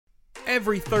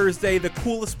Every Thursday, the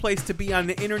coolest place to be on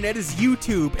the internet is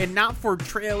YouTube, and not for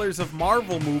trailers of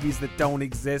Marvel movies that don't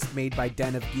exist made by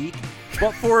Den of Geek,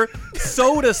 but for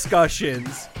Soda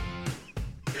Discussions,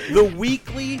 the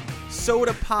weekly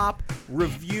soda pop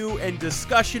review and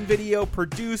discussion video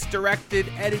produced, directed,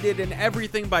 edited, and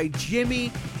everything by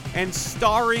Jimmy, and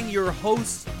starring your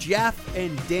hosts Jeff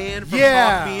and Dan from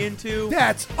Talk Me Into.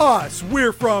 That's us.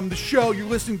 We're from the show you're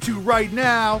listening to right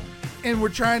now, and we're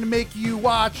trying to make you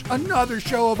watch another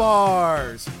show of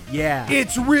ours. Yeah.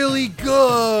 It's really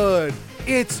good.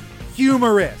 It's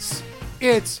humorous.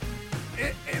 It's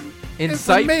insightful.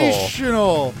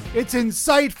 Informational. It's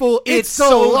insightful. It's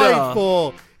so soda.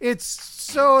 delightful. It's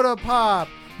soda pop.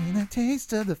 And a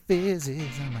taste of the fizzes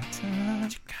on my tongue.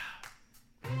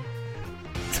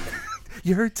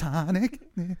 Your tonic.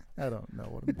 I don't know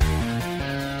what I'm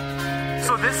doing.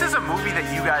 So this is a movie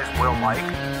that you guys will like?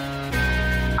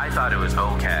 I thought it was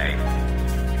okay.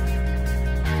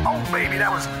 Oh, baby, that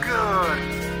was good.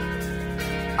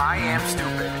 I am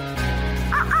stupid.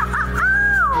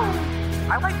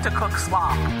 I like to cook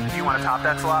slop. Do you want to top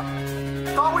that slop?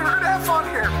 Thought we were going to have fun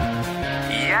here.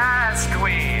 Yes,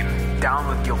 queen. Down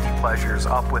with guilty pleasures,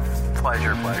 up with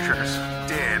pleasures.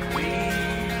 Did we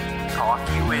talk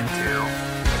you into...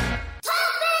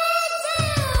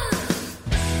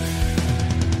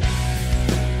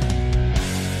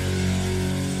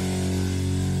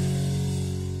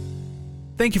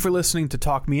 Thank you for listening to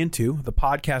Talk Me Into, the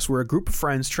podcast where a group of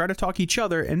friends try to talk each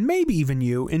other, and maybe even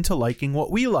you, into liking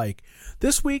what we like.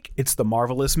 This week, it's the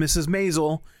marvelous Mrs.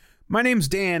 Maisel. My name's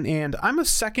Dan, and I'm a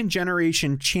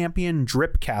second-generation champion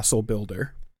drip castle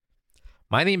builder.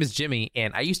 My name is Jimmy,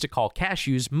 and I used to call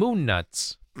cashews moon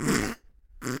nuts.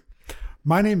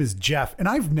 My name is Jeff, and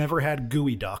I've never had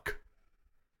gooey duck.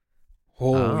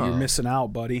 Oh, you're missing out,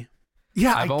 buddy.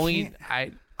 Yeah,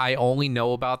 I only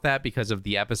know about that because of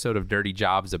the episode of Dirty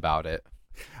Jobs about it.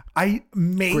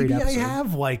 Maybe I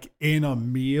have like in a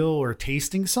meal or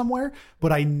tasting somewhere,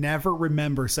 but I never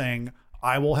remember saying,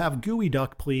 I will have gooey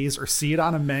duck, please, or see it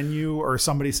on a menu or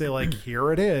somebody say like,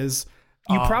 here it is.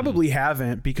 You probably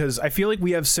haven't, because I feel like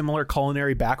we have similar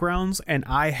culinary backgrounds, and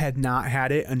I had not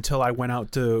had it until I went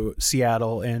out to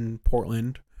Seattle and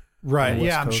Portland. Right. West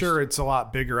Yeah, I'm Coast. sure it's a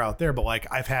lot bigger out there, but like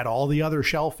I've had all the other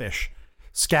shellfish,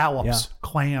 scallops,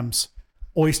 clams,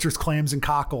 oysters, clams, and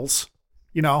cockles.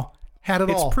 You know, had it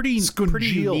all. It's pretty Scungeel.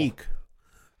 unique.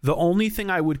 The only thing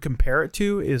I would compare it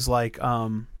to is like It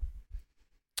now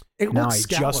looks I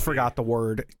scallopy. just forgot the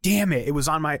word. Damn it. It was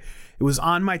on my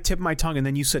tip of my tongue, and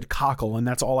then you said cockle, and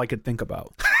that's all I could think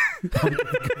about.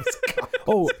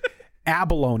 Oh,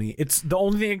 abalone. It's the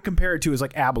only thing I can compare it to is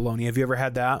like abalone. Have you ever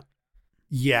had that?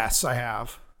 Yes, I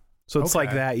have. So it's like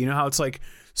Okay. that. You know how it's like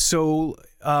so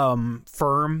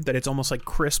firm that it's almost like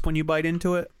crisp when you bite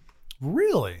into it?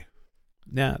 Really?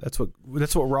 Yeah, that's what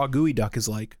raw gooey duck is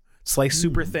like. Sliced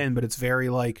super thin, but it's very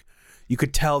like, you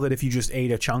could tell that if you just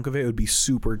ate a chunk of it, it would be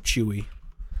super chewy.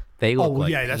 They look Oh,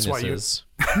 like yeah, that's why you- penises.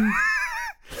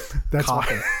 That's Cock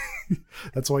why.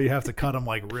 That's why you have to cut them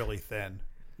like really thin.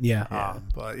 Yeah.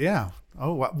 But yeah.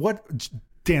 Oh, what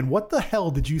Dan? What the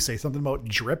hell did you say? Something about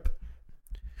drip?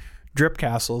 Drip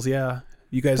castles, yeah.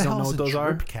 You guys What the don't know hell what is those a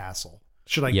are? drip castle?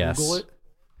 Should I Yes. Google it?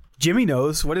 Jimmy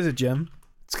knows. What is it, Jim?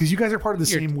 It's because you guys are part of the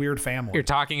You're- same weird family. You're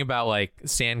talking about like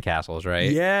sandcastles,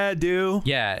 right? Yeah, do.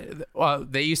 Yeah. Well,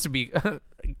 they used to be.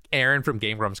 Aaron from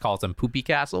Game Grumps calls them poopy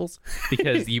castles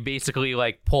because you basically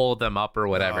like pull them up or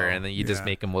whatever, and then you just yeah.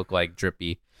 make them look like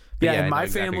drippy. But Yeah, in I know my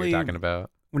exactly what family- you're talking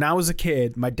about. When I was a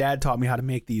kid, my dad taught me how to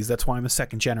make these. That's why I'm a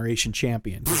second generation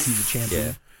champion, because he's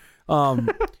a champion.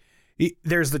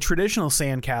 There's the traditional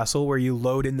sand castle where you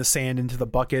load in the sand into the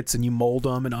buckets and you mold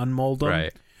them and unmold them.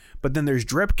 Right. But then there's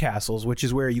drip castles, which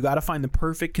is where you got to find the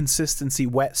perfect consistency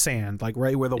wet sand, like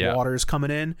right where the Yeah. water is coming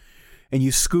in, and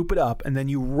you scoop it up, and then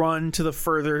you run to the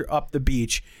further up the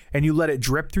beach, and you let it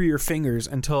drip through your fingers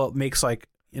until it makes like,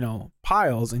 you know,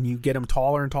 piles, and you get them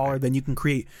taller and taller. Then you can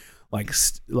create like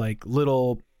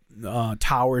little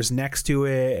towers next to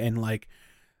it, and like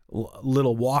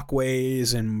little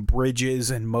walkways and bridges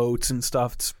and moats and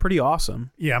stuff. It's pretty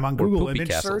awesome. Yeah, I'm on Or Google poopy image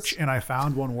castles. search, and I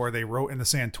found one where they wrote in the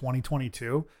sand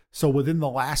 2022. So within the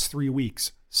last 3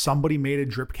 weeks, somebody made a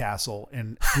drip castle,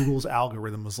 and Google's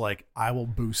algorithm was like, I will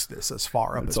boost this as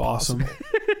far up It's as awesome. possible.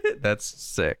 That's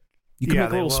sick. You can Yeah,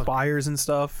 make they little look- spires and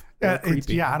stuff. Yeah, They're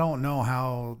creepy. yeah, I don't know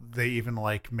how they even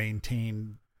like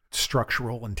maintain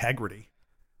structural integrity.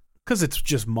 Because it's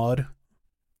just mud.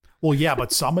 Well, yeah,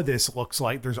 but some of this looks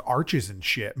like there's arches and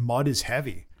shit. Mud is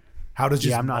heavy. How does just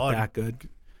Yeah, I'm not mud? that good.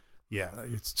 Yeah,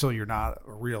 so you're not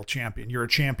a real champion. You're a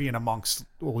champion amongst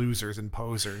losers and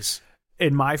posers.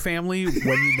 in my family,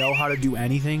 when you know how to do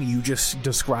anything, you just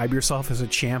describe yourself as a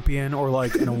champion or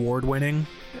like an award winning.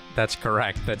 That's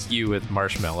correct. That's you with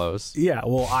marshmallows. Yeah,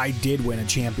 well, I did win a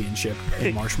championship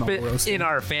in marshmallow But roasting. in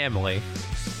our family.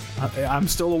 I'm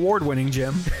still award winning,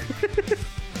 Jim.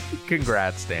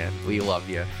 Congrats, Dan. We love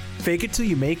you. Fake it till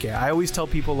you make it. I always tell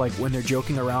people, like, when they're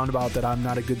joking around about that I'm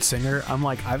not a good singer, I'm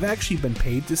like, I've actually been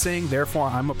paid to sing, therefore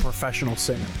I'm a professional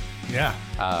singer. Yeah.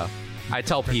 I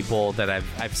tell people that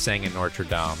I've sang in Notre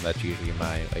Dame. That's usually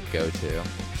my go-to.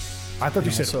 I thought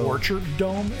you said also- Orchard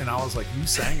Dome, and I was like, you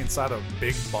sang inside a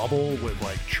big bubble with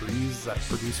like trees that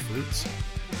produce fruits?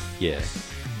 Yeah.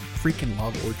 Freaking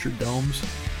love orchard domes.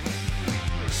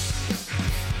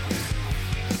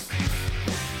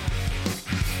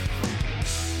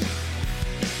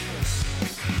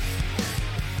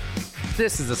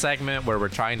 This is a segment where we're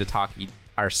trying to talk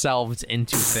ourselves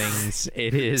into things.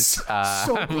 It is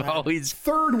So I'm glad. always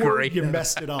Third word, great. you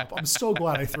messed it up. I'm so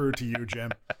glad I threw it to you,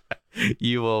 Jim.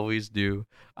 You always do.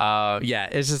 Yeah,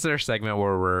 it's just our segment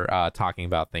where we're talking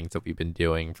about things that we've been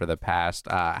doing for the past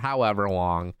however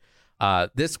long.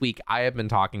 This week, I have been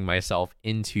talking myself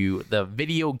into the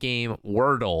video game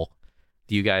Wordle.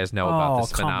 Do you guys know about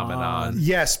this come phenomenon? on.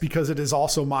 Yes, because it is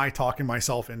also my talking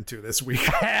myself into this week.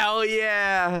 Hell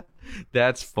yeah.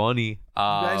 That's funny. You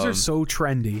guys are so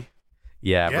trendy.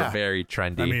 Yeah, Yeah. we're very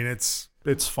trendy. I mean, it's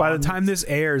fun. By the time this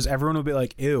airs, everyone will be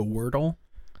like, ew, Wordle?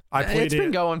 I played it's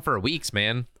been going for weeks,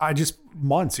 man.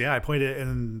 months. Yeah, I played it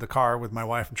in the car with my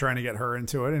wife. I'm trying to get her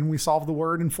into it, and we solved the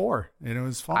word in 4, and it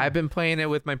was fun. I've been playing it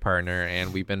with my partner,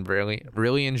 and we've been really,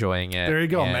 really enjoying it. There you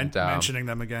go, And, mentioning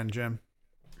them again, Jim.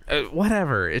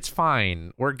 Whatever, it's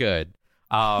fine. We're good.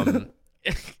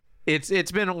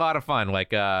 It's been a lot of fun.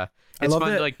 Like it's love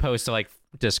fun that- to like post to like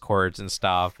Discords and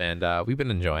stuff, and we've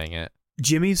been enjoying it.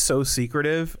 Jimmy's so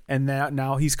secretive, and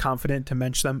now he's confident to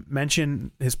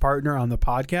mention his partner on the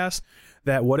podcast.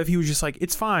 That what if he was just like,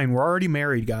 it's fine, we're already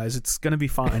married, guys, it's gonna be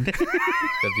fine. That'd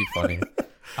be funny.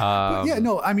 But yeah,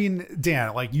 no, I mean,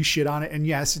 Dan, like you shit on it, and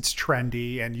yes, it's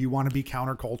trendy, and you want to be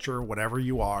counterculture, whatever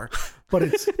you are. But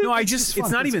it's No, it's fun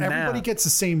it's not 'cause even everybody that. gets the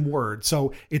same word,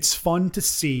 so it's fun to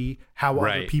see how other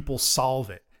Right. people solve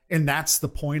it. And that's the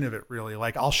point of it, really.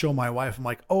 Like, I'll show my wife, I'm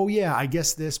like, oh, yeah, I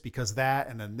guess this because that,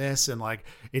 and then this, and like,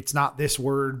 it's not this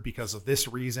word because of this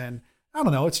reason. I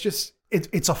don't know. It's just,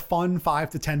 it's a fun 5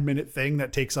 to 10 minute thing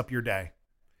that takes up your day.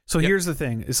 So here's the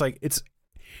thing. It's like,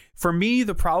 for me,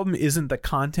 the problem isn't the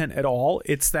content at all.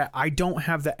 It's that I don't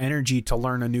have the energy to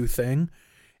learn a new thing.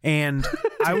 And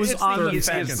I was It's on the the easiest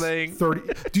fence. thing.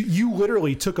 30. You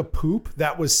literally took a poop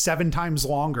that was 7 times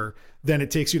longer than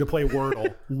it takes you to play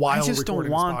Wordle while I just don't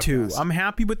recording this want to. podcast. I'm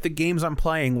happy with the games I'm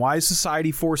playing. Why is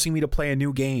society forcing me to play a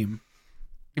new game?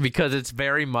 Because it's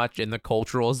very much in the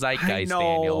cultural I zeitgeist, know.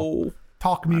 Daniel.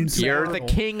 Talk me into You're the Wordle.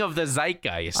 king of the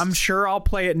zeitgeist. I'm sure I'll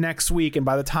play it next week, and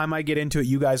by the time I get into it,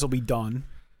 you guys will be done.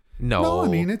 No, I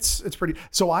mean it's pretty.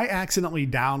 So I accidentally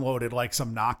downloaded like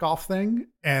some knockoff thing,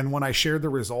 and when I shared the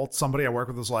results, somebody I work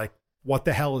with was like, "What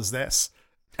the hell is this?"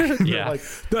 yeah. Like,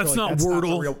 That's not the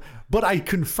Wordle." real-" But I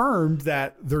confirmed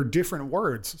that they're different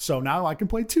words, so now I can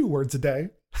play 2 words a day.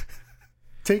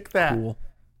 Take that. Cool.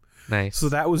 Nice. So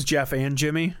that was Jeff and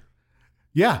Jimmy.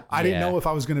 Yeah, I didn't Yeah. know if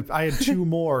I was gonna. I had 2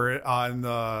 more on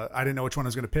the. I didn't know which one I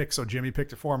was gonna pick, so Jimmy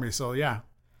picked it for me. So yeah,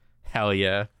 Hell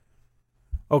yeah.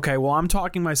 Okay, well, I'm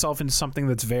talking myself into something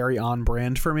that's very on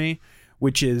brand for me,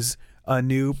 which is a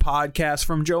new podcast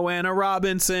from Joanna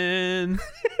Robinson.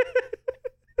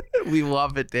 We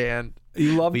love it, Dan.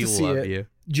 You love We to see love it. you.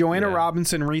 Joanna Yeah.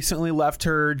 Robinson recently left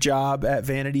her job at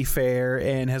Vanity Fair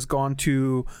and has gone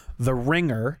to The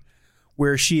Ringer,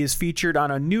 where she is featured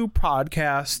on a new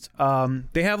podcast.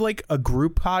 They have like a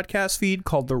group podcast feed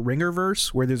called The Ringerverse,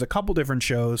 where there's a couple different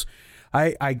shows.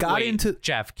 I got Wait, into...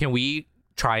 Jeff, can we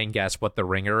try and guess what the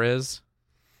Ringer is?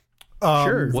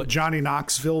 Sure. What Johnny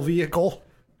Knoxville vehicle?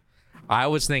 I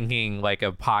was thinking like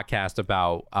a podcast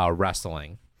about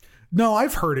wrestling. No,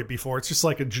 I've heard it before. It's just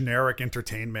like a generic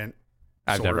entertainment.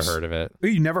 I've never source. heard of it.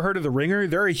 You never heard of The Ringer?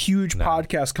 They're a huge No.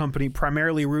 podcast company,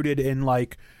 primarily rooted in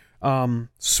like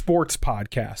sports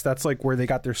podcasts. That's like where they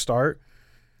got their start.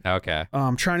 Okay.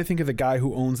 I'm trying to think of the guy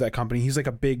who owns that company. He's like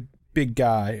a big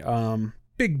guy.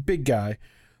 Big guy.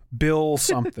 Bill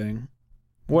something.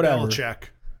 Whatever. Belichick.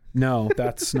 No,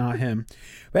 that's not him.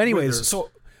 But anyways, Withers. so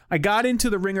I got into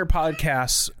the Ringer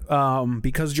podcast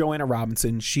because Joanna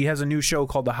Robinson, she has a new show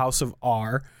called The House of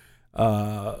R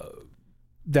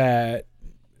that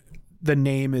the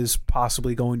name is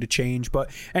possibly going to change. But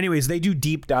anyways, they do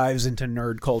deep dives into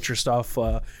nerd culture stuff.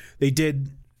 They did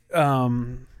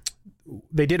Hawkeye,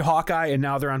 and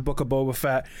now they're on Book of Boba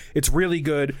Fett. It's really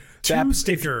good. 2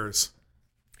 stickers.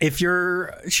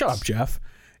 Shut up, Jeff.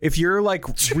 If you're like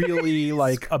really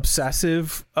like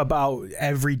obsessive about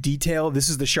every detail, this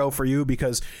is the show for you,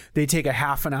 because they take a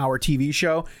half an hour TV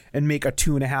show and make a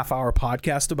 2.5 hour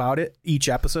podcast about it each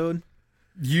episode.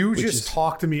 You just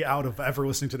talked me out of ever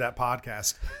listening to that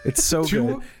podcast. It's so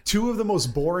good. Two of the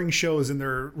most boring shows in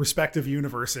their respective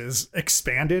universes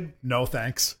expanded. No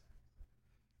thanks.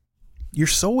 You're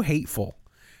so hateful.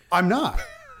 I'm not.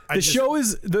 The show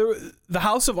is the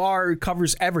House of R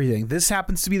covers everything. This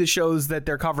happens to be the shows that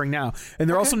they're covering now, and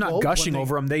they're also not gushing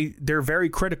over them. They're very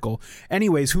critical.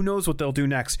 Anyways, who knows what they'll do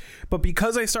next? But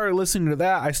because I started listening to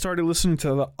that, I started listening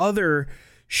to the other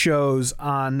shows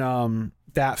on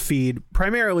that feed.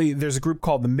 Primarily, there's a group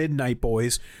called the Midnight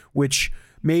Boys, which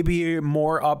may be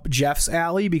more up Jeff's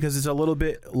alley because it's a little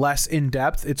bit less in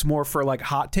depth. It's more for like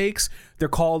hot takes.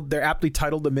 They're aptly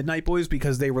titled the Midnight Boys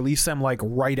because they release them like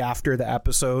right after the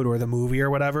episode or the movie or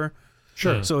whatever.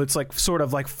 Sure. So it's like sort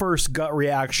of like first gut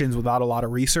reactions without a lot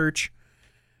of research.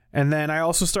 And then I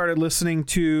also started listening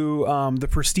to the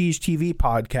Prestige TV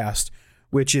podcast,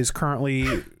 which is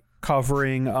currently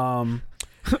covering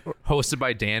hosted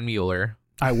by Dan Mueller.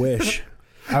 I wish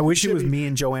it was me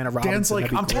and Joanna Robinson. Dan's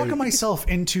like, I'm talking myself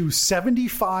into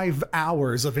 75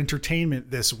 hours of entertainment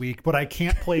this week, but I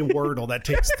can't play Wordle that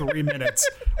takes 3 minutes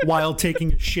while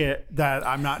taking a shit that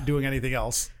I'm not doing anything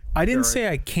else. I didn't say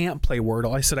I can't play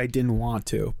Wordle. I said I didn't want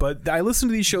to. But I listen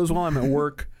to these shows while I'm at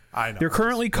work. I know. They're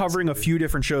currently covering a few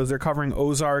different shows. They're covering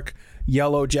Ozark,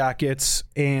 Yellow Jackets,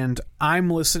 and I'm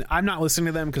not listening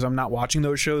to them because I'm not watching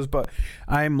those shows, but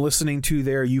I'm listening to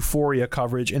their Euphoria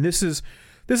coverage, and this is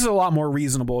a lot more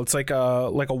reasonable. It's like a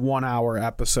 1 hour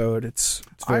episode. It's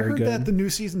very good. I heard that the new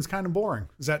season's kind of boring.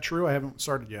 Is that true? I haven't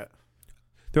started yet.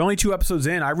 They're only 2 episodes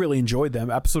in. I really enjoyed them.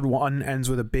 Episode 1 ends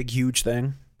with a big, huge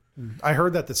thing. I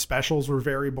heard that the specials were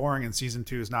very boring and season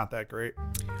 2 is not that great.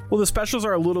 Well, the specials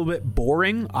are a little bit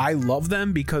boring. I love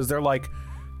them because they're like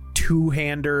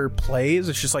two-hander plays.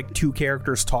 It's just like 2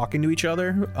 characters talking to each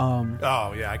other.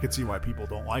 Oh, yeah. I could see why people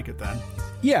don't like it then.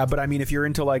 Yeah, but I mean, if you're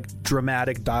into like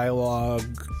dramatic dialogue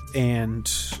and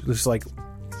there's like,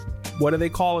 what do they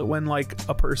call it when like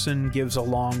a person gives a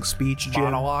long speech, Jim?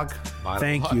 Monologue.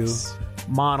 Thank you.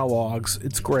 Monologues.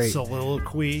 It's great.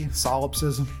 Soliloquy.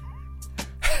 Solipsism.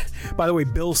 By the way,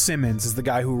 Bill Simmons is the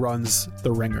guy who runs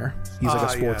The Ringer. He's like a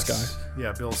sports guy.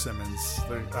 Yeah, Bill Simmons.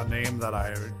 A name that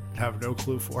I have no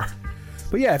clue for.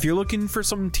 But yeah, if you're looking for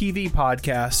some TV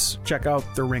podcasts, check out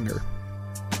The Ringer.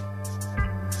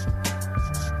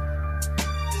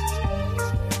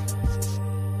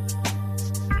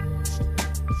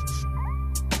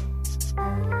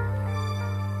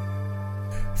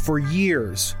 For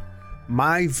years,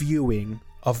 my viewing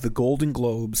of the Golden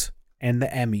Globes and the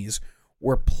Emmys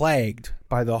were plagued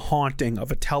by the haunting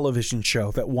of a television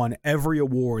show that won every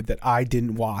award that I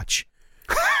didn't watch.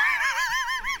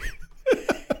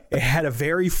 It had a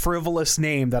very frivolous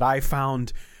name that I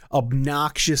found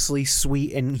obnoxiously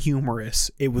sweet and humorous.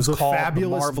 It was called The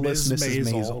Marvelous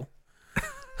Mrs. Maisel.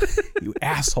 You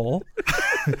asshole.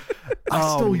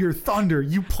 I stole your thunder.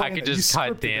 You planned I could just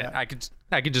cut Dan. I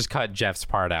could just cut Jeff's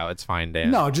part out. It's fine,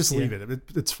 Dan. No, just leave it.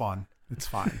 It's fun. It's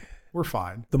fine. We're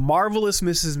fine. The Marvelous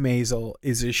Mrs. Maisel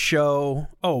is a show.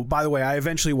 Oh, by the way, I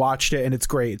eventually watched it and it's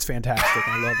great. It's fantastic.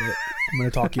 I love it. I'm going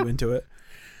to talk you into it.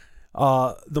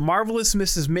 The Marvelous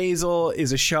Mrs. Maisel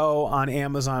is a show on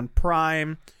Amazon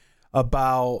Prime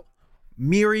about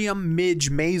Miriam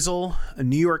Midge Maisel, a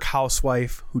New York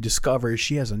housewife who discovers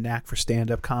she has a knack for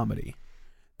stand-up comedy.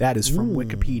 That is from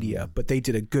Wikipedia, but they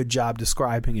did a good job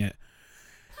describing it.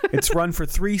 It's run for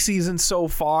 3 seasons so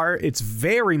far. It's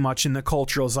very much in the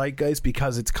cultural zeitgeist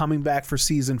because it's coming back for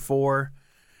season 4.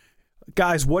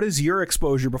 Guys, what is your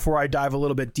exposure before I dive a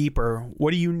little bit deeper?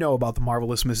 What do you know about The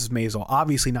Marvelous Mrs. Maisel?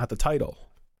 Obviously not the title.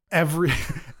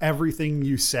 Everything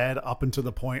you said up until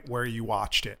the point where you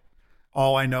watched it.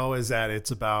 All I know is that it's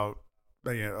about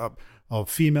a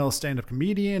female stand-up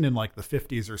comedian in like the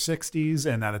 50s or 60s,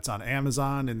 and that it's on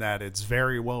Amazon, and that it's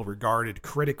very well regarded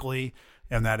critically,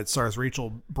 and that it stars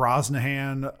Rachel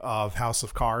Brosnahan of House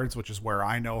of Cards, which is where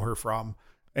I know her from.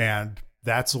 And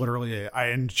that's literally it.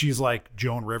 And she's like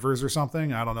Joan Rivers or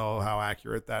something. I don't know how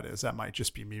accurate that is. That might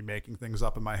just be me making things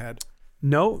up in my head.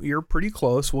 No, you're pretty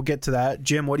close. We'll get to that.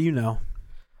 Jim, what do you know?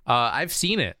 I've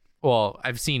seen it. Well,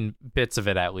 I've seen bits of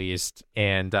it at least,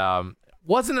 and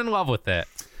wasn't in love with it.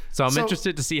 So I'm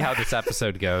interested to see how this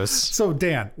episode goes. So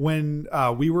Dan, when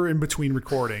we were in between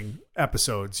recording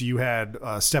episodes, you had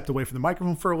stepped away from the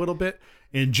microphone for a little bit,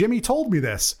 and Jimmy told me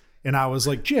this, and I was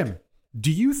like, Jim,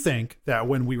 do you think that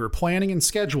when we were planning and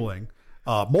scheduling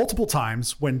multiple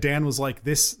times, when Dan was like,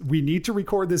 we need to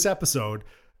record this episode,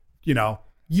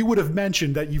 you would have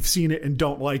mentioned that you've seen it and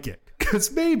don't like it.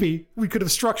 Because maybe we could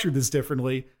have structured this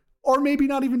differently, or maybe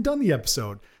not even done the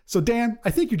episode. So, Dan,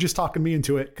 I think you're just talking me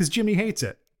into it because Jimmy hates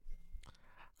it.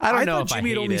 I don't know thought if Jimmy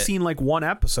I had hate only it. seen like one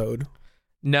episode.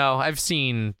 No, I've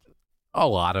seen a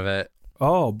lot of it.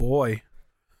 Oh, boy.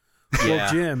 Yeah.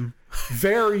 Well, Jim,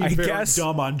 Very guess-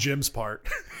 dumb on Jim's part.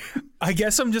 I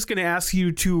guess I'm just going to ask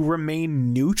you to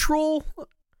remain neutral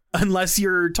unless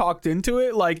you're talked into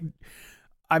it. Like,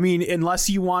 I mean, unless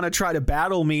you want to try to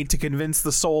battle me to convince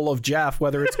the soul of Jeff,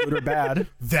 whether it's good or bad.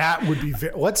 That would be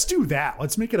let's do that.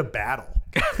 Let's make it a battle.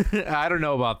 I don't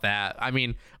know about that. I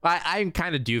mean, I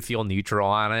kind of do feel neutral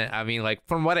on it. I mean, like,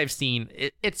 from what I've seen,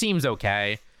 it seems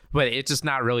okay, but it's just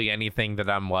not really anything that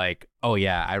I'm like, oh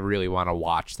yeah, I really want to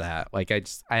watch that. Like,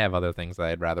 I have other things that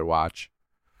I'd rather watch.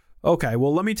 Okay,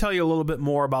 well, let me tell you a little bit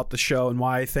more about the show and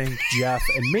why I think Jeff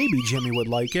and maybe Jimmy would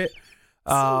like it.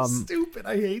 So stupid.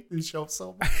 I hate this show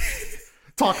so much.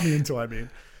 Talk me into it, I mean.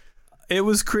 It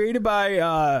was created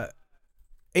by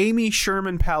Amy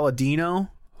Sherman Palladino,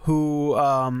 who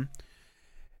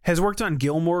has worked on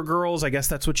Gilmore Girls. I guess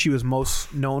that's what she was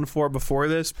most known for before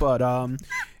this, but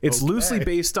it's loosely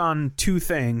based on two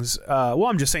things. Well,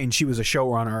 I'm just saying she was a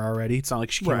showrunner already. It's not like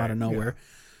she came out of nowhere. Yeah.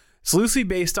 It's loosely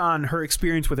based on her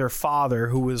experience with her father,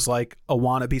 who was like a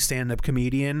wannabe stand-up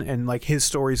comedian, and like his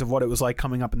stories of what it was like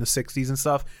coming up in the 60s and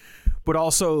stuff, but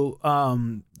also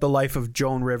the life of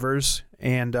Joan Rivers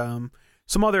and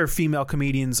some other female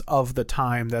comedians of the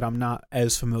time that I'm not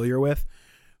as familiar with.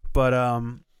 But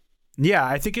yeah,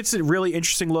 I think it's a really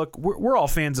interesting look. We're all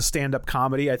fans of stand-up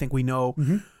comedy. I think we know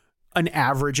an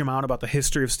average amount about the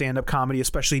history of stand-up comedy,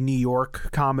 especially New York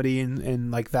comedy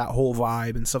and like that whole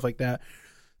vibe and stuff like that.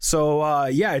 So,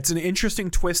 yeah, it's an interesting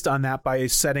twist on that by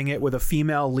setting it with a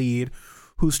female lead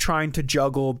who's trying to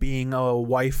juggle being a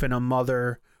wife and a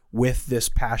mother with this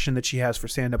passion that she has for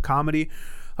stand-up comedy.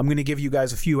 I'm going to give you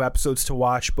guys a few episodes to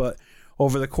watch, but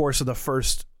over the course of the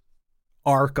first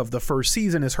arc of the first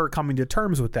season is her coming to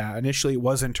terms with that. Initially, it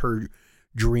wasn't her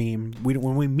dream.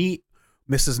 When we meet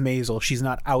Mrs. Maisel, she's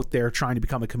not out there trying to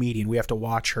become a comedian. We have to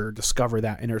watch her discover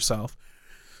that in herself.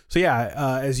 So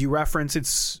yeah, as you reference,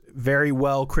 it's very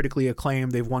well critically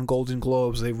acclaimed. They've won Golden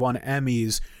Globes, they've won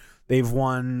Emmys, they've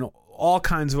won all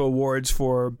kinds of awards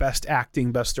for best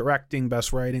acting, best directing,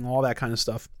 best writing, all that kind of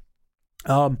stuff.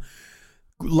 A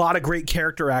lot of great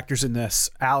character actors in this.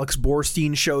 Alex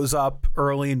Borstein shows up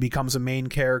early and becomes a main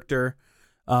character.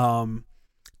 Tony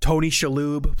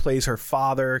Shalhoub plays her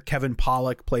father. Kevin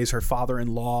Pollak plays her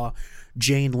father-in-law.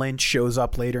 Jane Lynch shows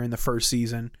up later in the first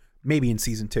season, maybe in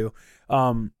season 2.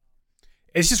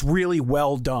 It's just really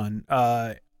well done.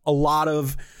 A lot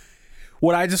of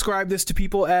what I describe this to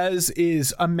people as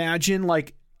is, imagine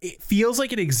like it feels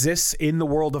like it exists in the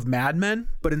world of Mad Men,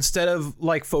 but instead of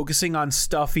like focusing on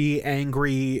stuffy,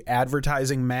 angry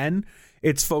advertising men,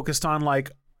 it's focused on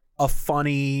like a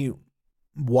funny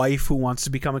wife who wants to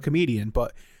become a comedian.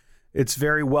 But it's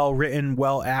very well written,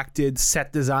 well acted.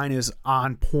 Set design is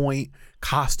on point.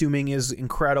 Costuming is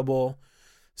incredible.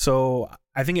 So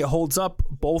I think it holds up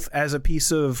both as a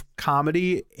piece of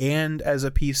comedy and as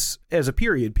a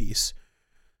period piece.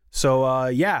 So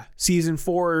yeah, season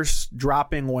 4's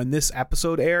dropping when this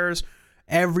episode airs.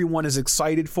 Everyone is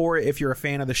excited for it. If you're a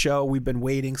fan of the show, we've been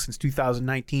waiting since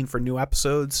 2019 for new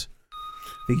episodes.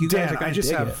 I think you guys Dan, I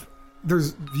just have.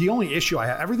 There's the only issue I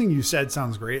have. Everything you said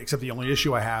sounds great, except the only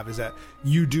issue I have is that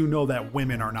you do know that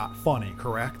women are not funny,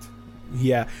 correct?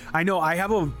 Yeah, I know. I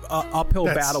have a uphill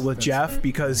battle with Jeff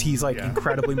because he's like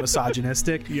incredibly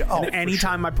misogynistic. And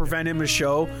anytime I present him a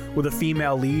show with a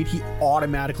female lead, he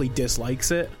automatically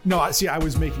dislikes it. No, see, I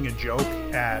was making a joke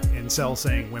at Incel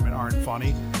saying women aren't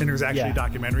funny, and there's actually a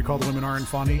documentary called Women Aren't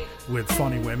Funny with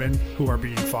funny women who are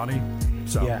being funny.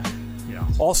 So, you know.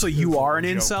 Also, you are an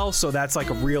incel, so that's like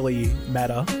a really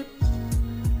meta.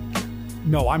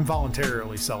 No, I'm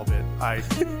voluntarily celibate. I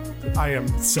am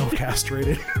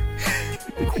self-castrated.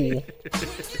 Cool.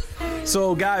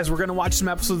 So, guys, we're going to watch some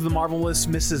episodes of The Marvelous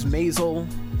Mrs. Maisel.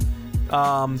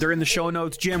 They're in the show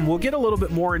notes. Jim, we'll get a little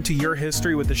bit more into your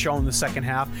history with the show in the second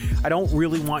half. I don't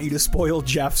really want you to spoil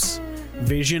Jeff's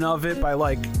vision of it by,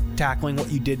 like, tackling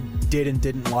what you did and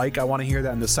didn't like. I want to hear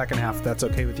that in the second half, if that's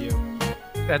okay with you.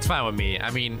 That's fine with me. I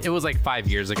mean, it was like 5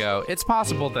 years ago. It's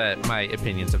possible that my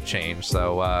opinions have changed,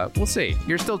 so we'll see.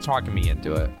 You're still talking me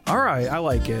into it. All right, I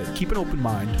like it. Keep an open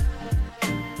mind.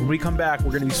 When we come back,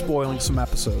 we're going to be spoiling some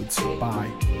episodes.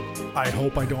 Bye. I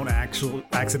hope I don't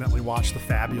accidentally watch The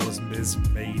Fabulous Ms.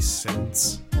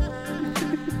 Masons.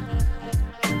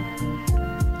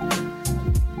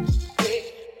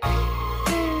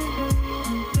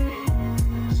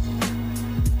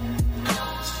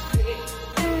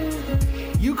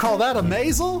 call that a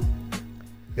Maisel?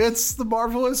 It's the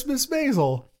Marvelous Miss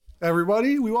Maisel.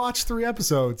 Everybody, we watched 3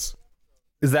 episodes.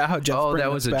 Is that how Jeff's Oh, bringing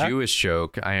that us was a back? Jewish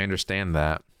joke. I understand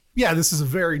that. Yeah, this is a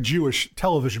very Jewish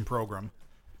television program.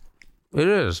 It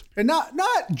is. And not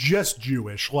just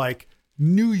Jewish, like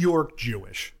New York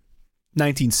Jewish.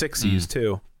 1960s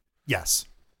too. Yes.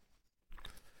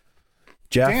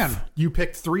 Jeff, Dan, you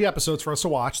picked 3 episodes for us to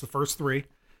watch, the first 3.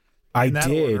 I in that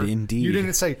did order. indeed. You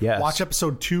didn't say Yes. watch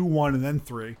episode 2, 1, and then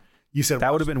 3. You said That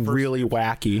watch would have been the first- really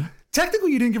wacky.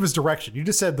 Technically, you didn't give us direction. You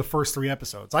just said the first 3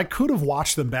 episodes. I could have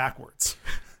watched them backwards.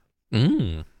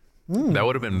 That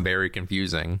would have been very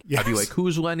confusing. I'd be Yes. like,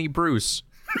 who's Lenny Bruce?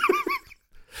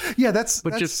 Yeah, that's.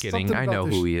 But that's just kidding. something I about know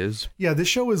this who he is. Yeah, this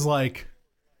show is like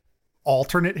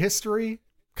alternate history,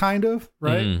 kind of,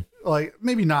 right? Like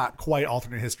maybe not quite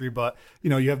alternate history, but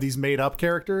you have these made up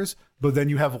characters, but then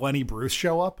you have Lenny Bruce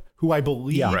show up, who I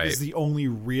believe Right. is the only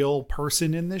real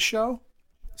person in this show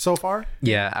so far.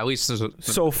 Yeah, at least So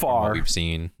from far. what we've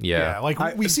seen. Yeah. Like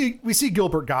we see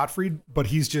Gilbert Gottfried, but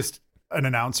he's just an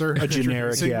announcer, A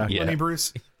generic, introducing yeah. Lenny Yeah.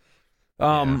 Bruce.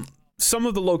 Some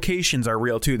of the locations are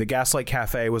real too. The Gaslight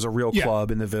Cafe was a real Yeah. club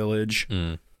in the village.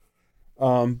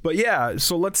 But yeah,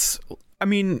 so let's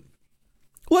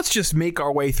just make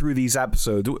our way through these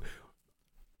episodes.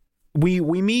 We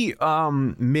meet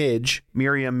Midge,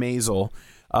 Miriam Maisel.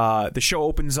 The show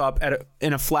opens up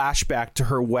in a flashback to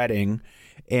her wedding,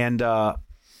 and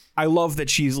I love that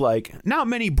she's like, not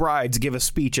many brides give a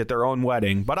speech at their own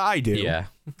wedding, but I do. Yeah.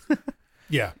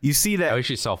 Yeah. You see that? At least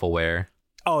she's self-aware.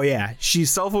 Oh, yeah. She's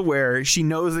self-aware. She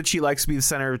knows that she likes to be the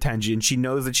center of attention. She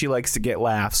knows that she likes to get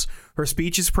laughs. Her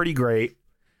speech is pretty great.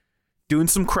 Doing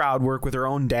some crowd work with her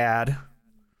own dad.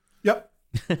 Yep.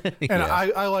 And Yeah.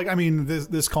 I like, I mean,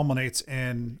 this culminates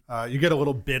in, you get a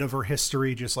little bit of her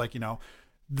history, just like,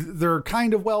 they're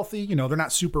kind of wealthy, they're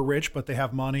not super rich, but they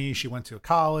have money. She went to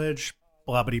college,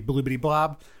 blobbity bloobity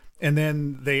blob. And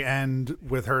then they end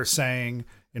with her saying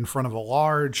in front of a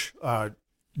large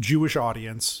Jewish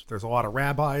audience, there's a lot of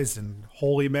rabbis and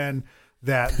holy men,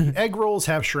 that the egg rolls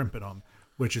have shrimp in them,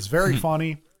 which is very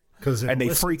funny. And they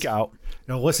freak out.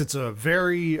 It elicits a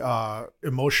very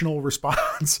emotional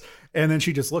response. And then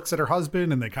she just looks at her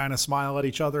husband and they kind of smile at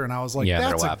each other. And I was like, Yeah,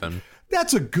 they're that's laughing.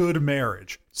 that's a good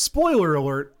marriage. Spoiler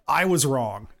alert, I was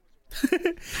wrong.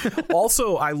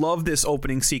 Also, I love this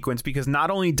opening sequence because not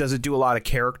only does it do a lot of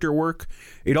character work,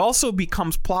 it also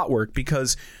becomes plot work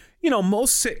because,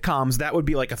 most sitcoms, that would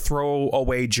be like a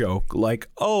throwaway joke. Like,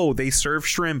 oh, they served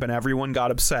shrimp and everyone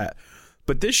got upset.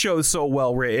 But this show is so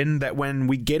well written that when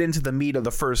we get into the meat of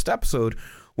the first episode,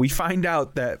 we find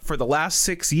out that for the last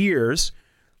 6 years,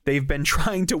 they've been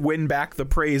trying to win back the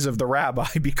praise of the rabbi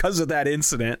because of that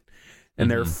incident. And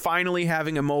they're finally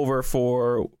having him over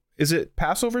for, is it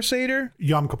Passover Seder?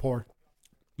 Yom Kippur.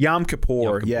 Yom Kippur,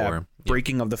 Yom Kippur, yeah. yeah.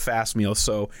 Breaking of the fast meal.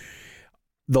 So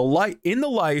in the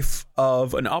life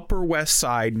of an Upper West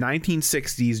Side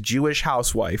 1960s Jewish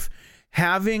housewife,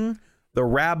 having the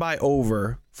rabbi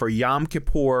over for Yom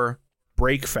Kippur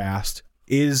break fast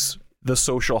is the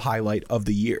social highlight of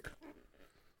the year.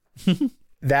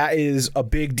 That is a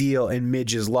big deal in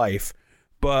Midge's life.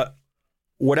 But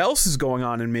what else is going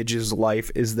on in Midge's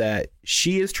life is that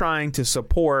she is trying to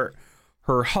support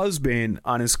her husband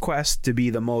on his quest to be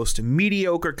the most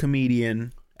mediocre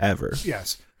comedian ever.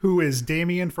 Yes. Who is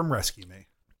Damien from Rescue Me?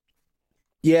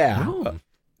 Yeah. Oh.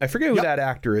 I forget who that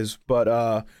actor is,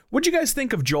 but what'd you guys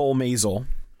think of Joel Maisel?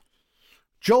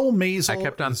 Joel Maisel. I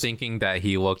kept on thinking that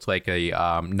he looked like a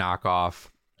knockoff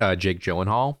Jake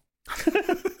Gyllenhaal.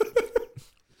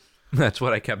 That's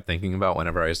what I kept thinking about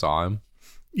whenever I saw him.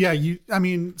 Yeah,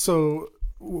 so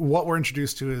what we're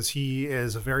introduced to is he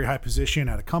is a very high position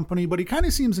at a company, but he kind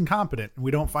of seems incompetent. And we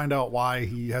don't find out why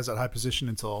he has that high position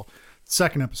until the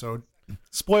second episode.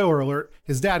 Spoiler alert,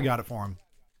 his dad got it for him.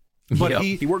 But Yep.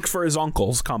 He works for his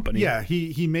uncle's company. yeah,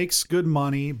 he makes good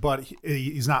money, but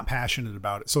he's not passionate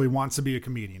about it. So he wants to be a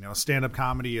comedian. Stand-up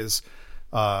comedy is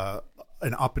an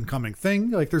up-and-coming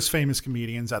thing. Like there's famous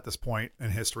comedians at this point in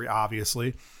history,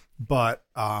 obviously. But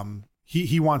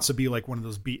he wants to be like one of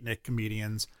those beatnik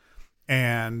comedians.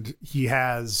 And he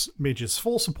has Midge's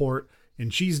full support.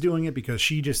 And she's doing it because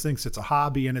she just thinks it's a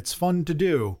hobby and it's fun to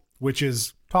do, which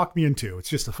is talk me into. It's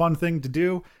just a fun thing to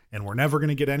do. And we're never going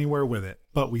to get anywhere with it.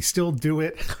 But we still do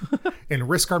it and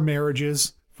risk our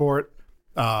marriages for it.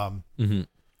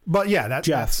 But yeah,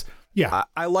 Jeff, Yeah.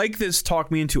 I like this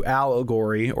talk me into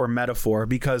allegory or metaphor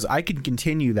because I can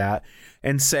continue that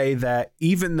and say that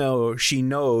even though she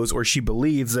knows or she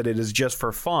believes that it is just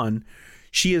for fun,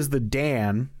 she is the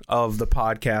Dan of the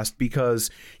podcast because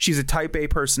she's a type A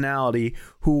personality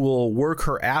who will work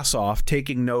her ass off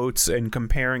taking notes and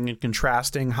comparing and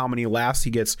contrasting how many laughs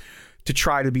he gets to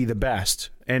try to be the best.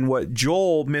 And what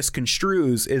Joel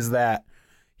misconstrues is that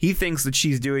he thinks that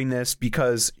she's doing this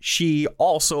because she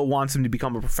also wants him to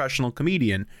become a professional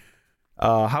comedian.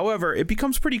 However, it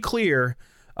becomes pretty clear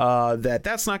that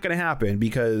that's not going to happen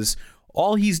because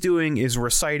all he's doing is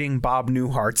reciting Bob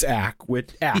Newhart's act.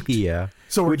 Yeah.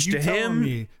 So which are you to telling him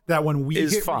me that when we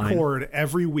is hit fine. record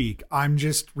every week, I'm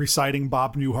just reciting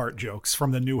Bob Newhart jokes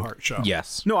from the Newhart show?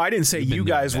 Yes. No, I didn't say You've been you doing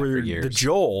guys that were for the years.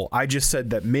 Joel. I just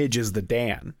said that Midge is the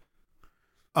Dan.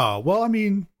 Oh, well, I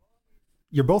mean,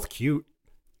 you're both cute.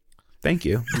 Thank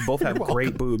you. You both have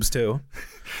great boobs too.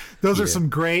 Those are some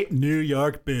great New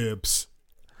York boobs.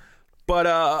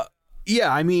 But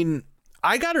yeah, I mean,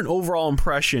 I got an overall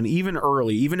impression, even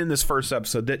early, even in this first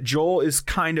episode, that Joel is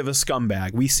kind of a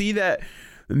scumbag. We see that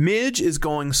Midge is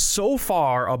going so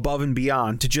far above and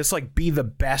beyond to just like be the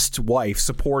best wife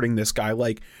supporting this guy.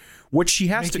 Like what she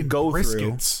has to Making go through.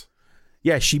 briskets.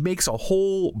 Yeah, she makes a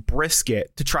whole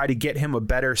brisket to try to get him a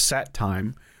better set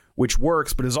time, which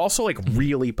works, but is also like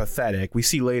really pathetic. We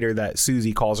see later that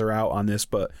Susie calls her out on this,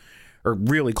 or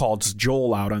really calls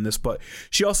Joel out on this, but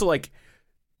she also like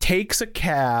takes a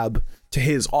cab to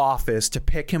his office to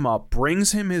pick him up,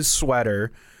 brings him his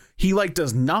sweater. He like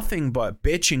does nothing but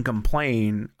bitch and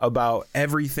complain about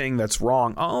everything that's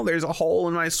wrong. Oh, there's a hole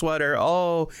in my sweater.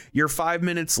 Oh, you're 5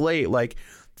 minutes late. Like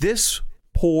this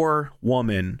poor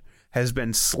woman has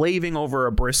been slaving over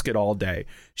a brisket all day.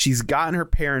 She's gotten her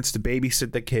parents to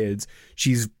babysit the kids.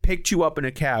 She's picked you up in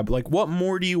a cab. Like, what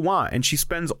more do you want? And she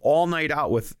spends all night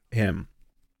out with him.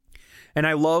 And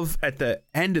I love at the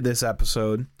end of this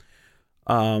episode,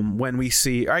 when we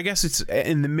see, or I guess it's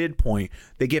in the midpoint,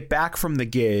 they get back from the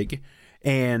gig.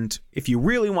 And if you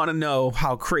really want to know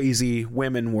how crazy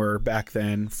women were back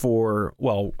then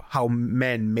how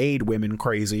men made women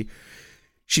crazy,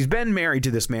 she's been married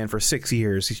to this man for 6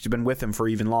 years. She's been with him for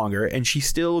even longer. And she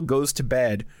still goes to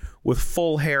bed with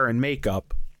full hair and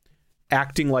makeup,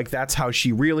 acting like that's how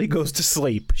she really goes to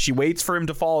sleep. She waits for him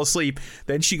to fall asleep.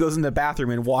 Then she goes in the bathroom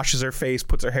and washes her face,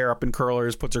 puts her hair up in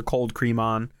curlers, puts her cold cream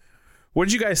on. What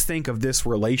did you guys think of this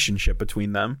relationship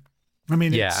between them? I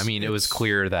mean, it was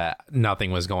clear that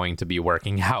nothing was going to be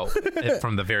working out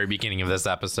from the very beginning of this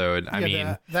episode. I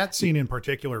mean, that scene in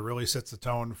particular really sets the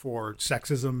tone for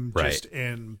sexism just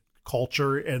in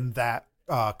culture and that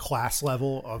class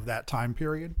level of that time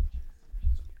period.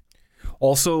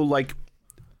 Also, like,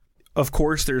 of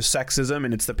course, there's sexism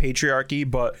and it's the patriarchy,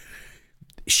 but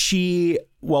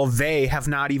they have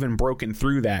not even broken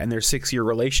through that in their 6-year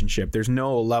relationship. There's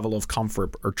no level of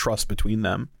comfort or trust between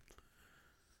them.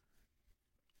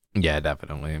 Yeah,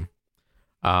 definitely.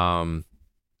 Where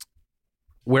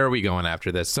are we going after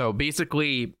this? So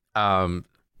basically,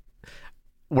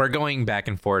 we're going back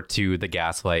and forth to the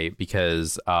gaslight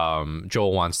because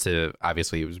Joel wants to,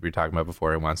 obviously, as we were talking about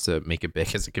before, he wants to make it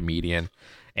big as a comedian.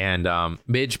 And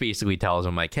Midge basically tells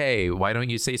him, like, hey, why don't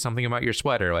you say something about your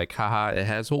sweater? Like, haha, it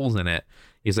has holes in it.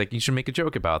 He's like, you should make a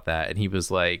joke about that. And he was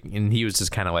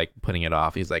just kind of like putting it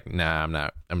off. He's like, nah, I'm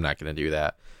not going to do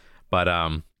that.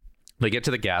 But they get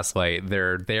to the gaslight.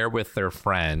 They're there with their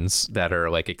friends that are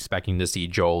like expecting to see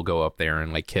Joel go up there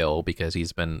and like kill because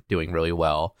he's been doing really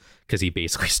well because he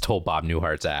basically stole Bob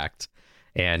Newhart's act.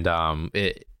 And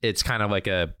it's kind of like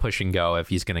a push and go if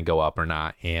he's going to go up or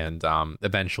not. And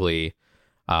eventually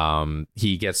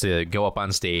he gets to go up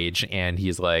on stage and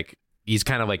he's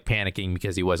kind of like panicking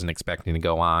because he wasn't expecting to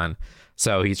go on.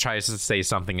 So he tries to say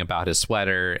something about his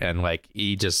sweater and like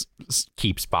he just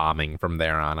keeps bombing from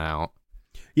there on out.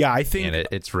 Yeah, I think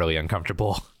it's really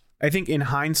uncomfortable. I think in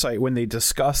hindsight, when they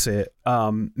discuss it,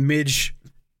 Midge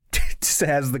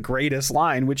has the greatest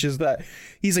line, which is that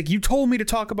he's like, you told me to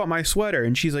talk about my sweater.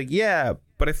 And she's like, yeah,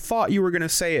 but I thought you were going to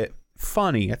say it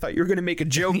funny. I thought you were going to make a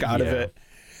joke out of it.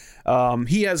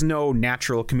 He has no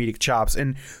natural comedic chops.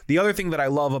 And the other thing that I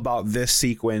love about this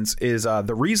sequence is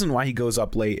the reason why he goes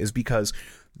up late is because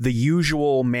the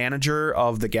usual manager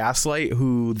of the Gaslight,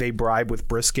 who they bribe with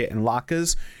brisket and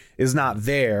latkes, is not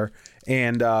there.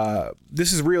 And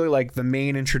this is really like the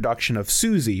main introduction of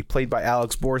Susie, played by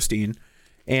Alex Borstein.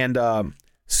 And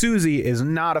Susie is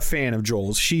not a fan of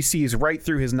Joel's. She sees right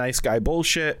through his nice guy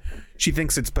bullshit. She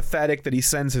thinks it's pathetic that he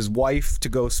sends his wife to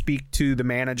go speak to the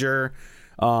manager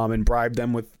and bribe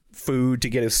them with food to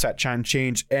get his set time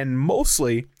changed. And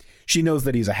mostly, she knows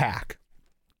that he's a hack.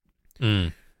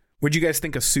 What'd you guys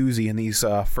think of Susie in these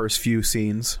first few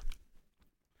scenes?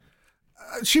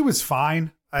 She was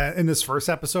fine in this first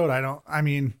episode.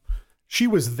 She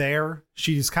was there.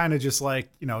 She's kind of just like,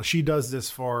 she does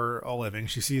this for a living.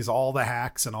 She sees all the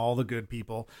hacks and all the good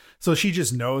people. So she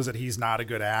just knows that he's not a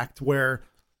good act, where,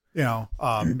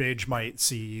 Midge might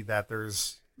see that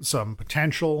there's some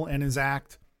potential in his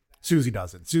act. Susie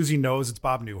doesn't. Susie knows it's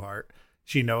Bob Newhart.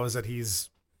 She knows that he's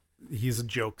a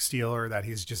joke stealer, that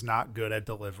he's just not good at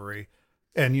delivery.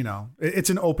 And, it's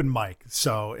an open mic.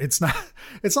 So it's not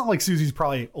like Susie's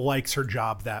probably likes her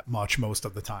job that much most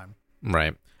of the time.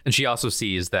 Right. And she also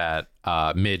sees that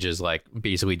Midge is like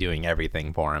basically doing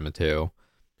everything for him too.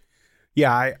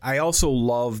 Yeah, I also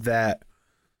love that.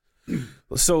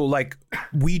 So like,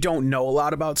 we don't know a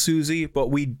lot about Susie, but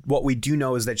what we do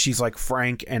know is that she's like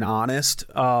frank and honest.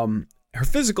 Her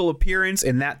physical appearance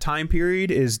in that time period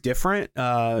is different.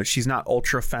 She's not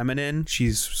ultra feminine.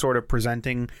 She's sort of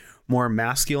presenting more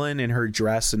masculine in her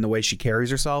dress and the way she carries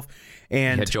herself.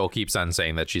 And yeah, Joel keeps on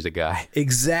saying that she's a guy.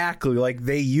 Exactly. Like,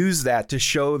 they use that to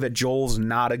show that Joel's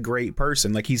not a great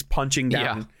person. Like, he's punching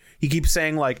down. Yeah. He keeps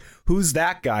saying like, who's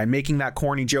that guy, making that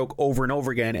corny joke over and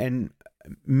over again. And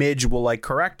Midge will like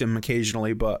correct him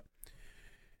occasionally, but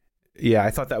yeah, I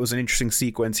thought that was an interesting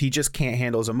sequence. He just can't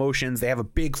handle his emotions. They have a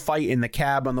big fight in the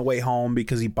cab on the way home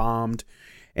because he bombed.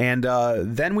 And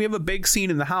then we have a big scene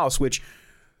in the house, which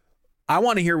I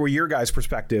want to hear where your guys'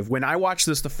 perspective. When I watched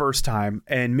this the first time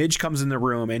and Midge comes in the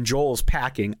room and Joel's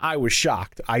packing, I was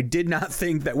shocked. I did not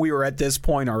think that we were at this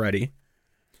point already.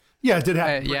 Yeah, it did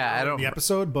happen in the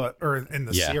episode, or in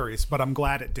the series, but I'm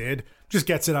glad it did. Just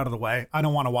gets it out of the way. I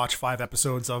don't want to watch 5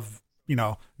 episodes of,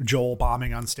 Joel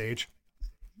bombing on stage.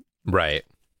 Right.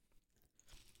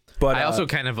 But I also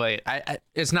kind of like,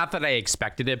 it's not that I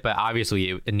expected it, but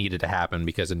obviously it needed to happen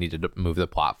because it needed to move the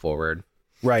plot forward.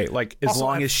 Right. Like, as also,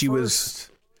 long as she was.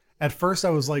 At first,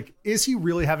 I was like, is he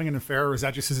really having an affair, or is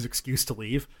that just his excuse to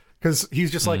leave? Because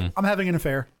he's just like, I'm having an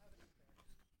affair.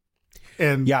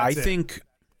 And yeah, I think.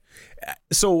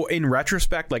 So in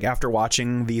retrospect, like after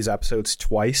watching these episodes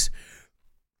twice,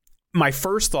 my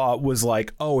first thought was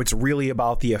like, oh, it's really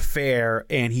about the affair,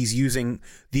 and he's using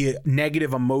the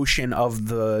negative emotion of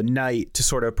the night to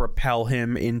sort of propel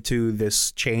him into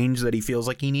this change that he feels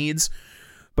like he needs.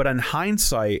 But in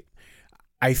hindsight,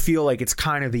 I feel like it's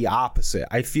kind of the opposite.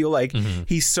 I feel like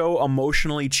he's so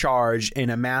emotionally charged and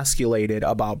emasculated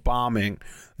about bombing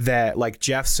that, like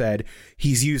Jeff said,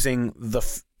 he's using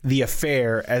the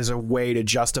affair as a way to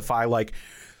justify, like,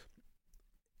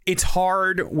 it's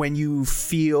hard when you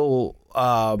feel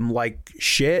like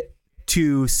shit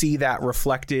to see that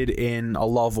reflected in a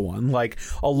loved one, like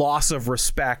a loss of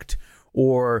respect,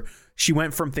 or she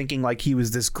went from thinking like he was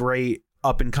this great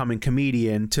up and coming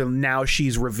comedian to now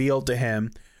she's revealed to him,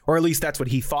 or at least that's what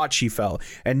he thought she felt.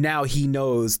 And now he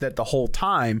knows that the whole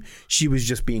time she was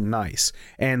just being nice.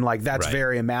 And like, that's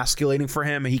very emasculating for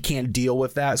him. And he can't deal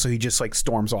with that. So he just like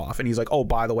storms off and he's like, oh,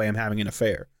 by the way, I'm having an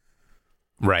affair.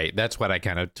 Right. That's what I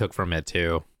kind of took from it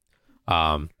too.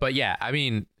 But yeah, I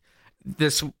mean,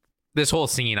 this whole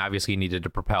scene obviously needed to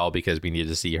propel because we needed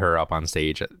to see her up on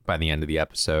stage by the end of the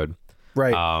episode.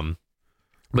 Right.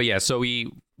 But yeah, so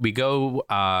we go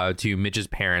to Midge's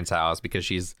parents' house because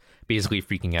she's basically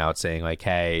freaking out, saying like,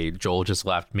 hey, Joel just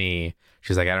left me.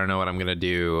 She's like, I don't know what I'm going to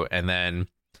do. And then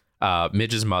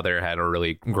Midge's mother had a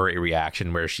really great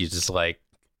reaction where she's just like,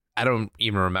 I don't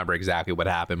even remember exactly what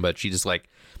happened, but she just like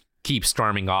keeps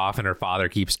storming off and her father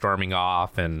keeps storming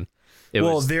off. And it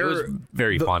was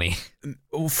very funny.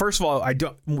 First of all, I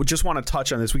don't just want to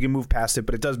touch on this. We can move past it,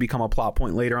 but it does become a plot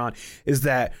point later on, is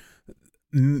that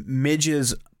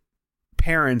Midge's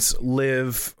parents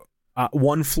live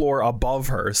one floor above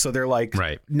her, so they're like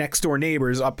next door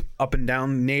neighbors, up and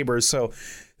down neighbors, so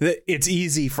it's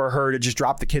easy for her to just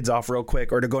drop the kids off real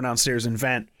quick or to go downstairs and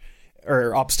vent,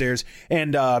 or upstairs.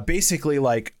 And basically,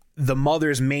 like, the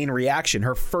mother's main reaction,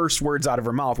 her first words out of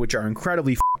her mouth, which are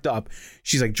incredibly fucked up,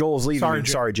 she's like, Joel's leaving me.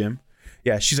 Sorry, Jim.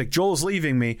 Yeah, she's like, Joel's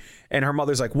leaving me. And her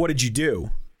mother's like, what did you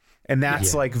do? And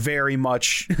that's like very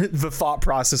much the thought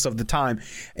process of the time.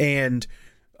 And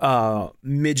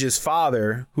Midge's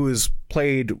father, who is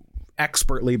played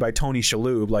expertly by Tony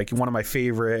Shalhoub, like one of my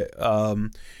favorite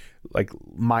like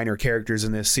minor characters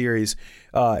in this series,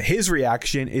 his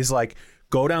reaction is like,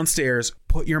 go downstairs,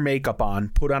 put your makeup on,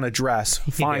 put on a dress,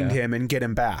 find him and get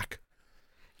him back.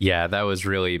 Yeah, that was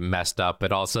really messed up,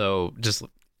 but also just,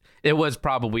 it was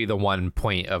probably the one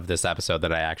point of this episode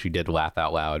that I actually did laugh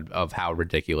out loud of how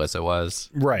ridiculous it was.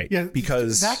 Right. Yeah,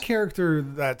 because that character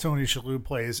that Tony Shalhoub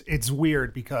plays, it's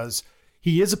weird because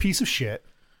he is a piece of shit.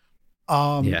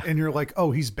 And you're like,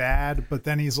 oh, he's bad. But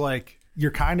then he's like,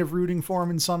 you're kind of rooting for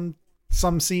him in some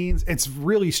scenes. It's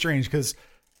really strange because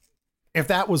if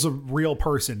that was a real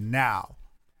person now,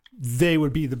 they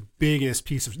would be the biggest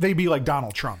they'd be like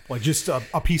Donald Trump, like just a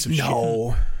piece of shit.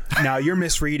 No, you're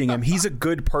misreading him. He's a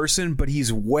good person, but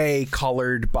he's way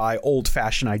colored by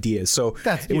old-fashioned ideas. So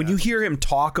when you hear him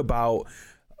talk about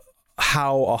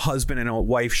how a husband and a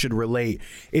wife should relate,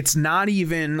 it's not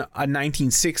even a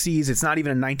 1960s, it's not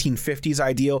even a 1950s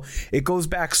ideal. It goes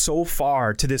back so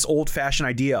far to this old-fashioned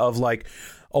idea of like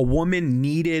a woman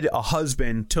needed a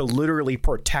husband to literally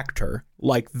protect her.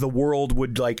 Like the world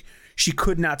would like, she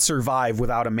could not survive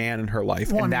without a man in her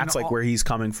life. Well, and that's like where he's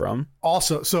coming from.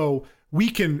 Also, so we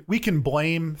can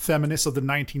blame feminists of the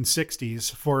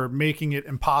 1960s for making it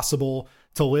impossible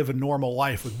to live a normal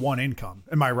life with one income.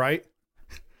 Am I right?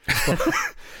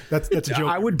 That's a joke.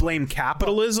 I would blame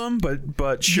capitalism,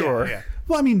 but sure. Yeah.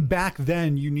 Well, I mean, back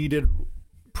then you needed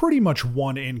pretty much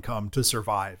one income to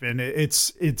survive, and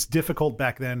it's difficult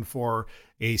back then for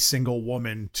a single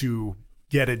woman to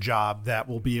get a job that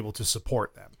will be able to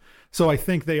support them. So I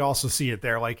think they also see it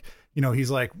there. Like, you know,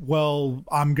 he's like, well,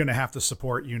 I'm going to have to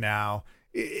support you now.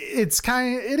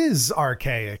 It is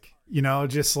archaic, you know,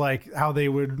 just like how they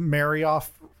would marry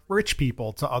off rich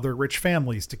people to other rich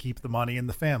families to keep the money in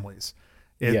the families.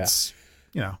 It's,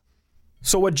 you know.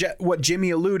 So what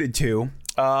Jimmy alluded to,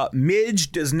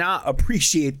 Midge does not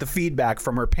appreciate the feedback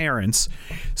from her parents.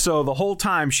 So the whole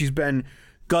time she's been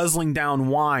guzzling down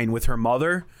wine with her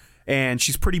mother, and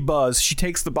she's pretty buzzed. She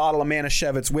takes the bottle of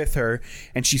Manischewitz with her,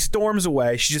 and she storms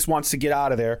away. She just wants to get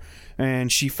out of there.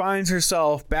 And she finds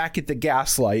herself back at the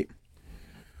Gaslight,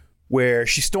 where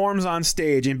she storms on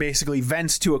stage and basically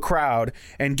vents to a crowd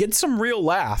and gets some real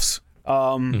laughs.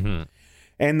 And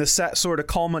the set sort of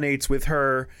culminates with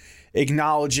her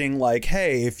acknowledging, like,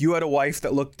 hey, if you had a wife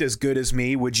that looked as good as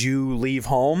me, would you leave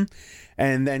home?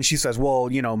 And then she says,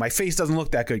 well, you know, my face doesn't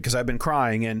look that good because I've been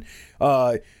crying. And,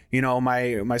 you know,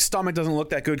 my stomach doesn't look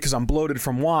that good because I'm bloated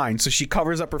from wine. So she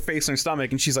covers up her face and her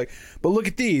stomach, and she's like, but look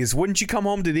at these. Wouldn't you come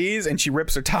home to these? And she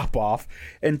rips her top off.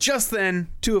 And just then,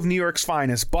 two of New York's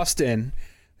finest bust in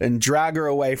and drag her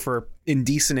away for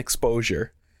indecent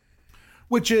exposure.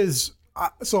 Which is,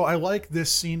 so I like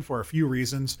this scene for a few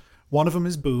reasons. One of them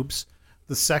is boobs.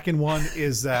 The second one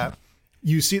is that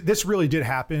you see, this really did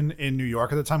happen in New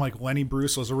York at the time. Like, Lenny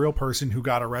Bruce was a real person who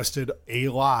got arrested a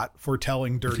lot for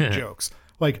telling dirty jokes.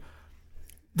 Like,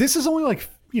 this is only like,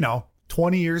 you know,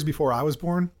 20 years before I was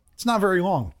born. It's not very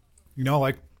long. You know,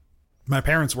 like, my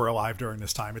parents were alive during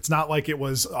this time. It's not like it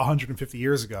was 150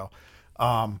 years ago.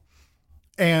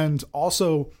 And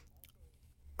also,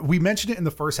 we mentioned it in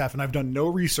the first half, and I've done no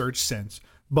research since,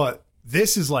 but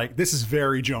this is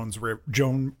very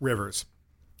Joan Rivers.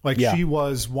 Like, she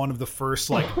was one of the first,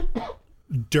 like,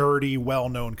 dirty,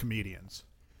 well-known comedians.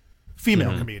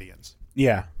 Female comedians.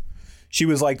 Yeah. She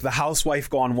was like the housewife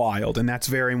gone wild, and that's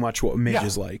very much what Midge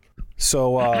is like.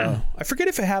 So I forget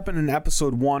if it happened in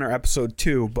episode 1 or episode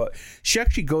 2, but she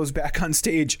actually goes back on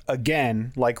stage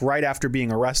again, like right after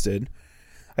being arrested.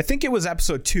 I think it was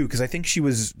episode 2 because I think she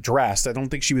was dressed. I don't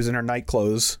think she was in her night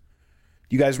clothes.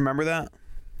 You guys remember that?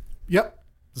 Yep.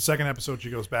 The second episode, she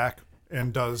goes back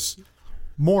and does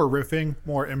more riffing,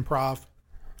 more improv,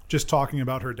 just talking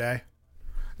about her day.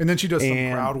 And then she does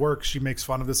some crowd work. She makes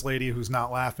fun of this lady who's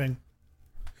not laughing.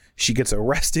 She gets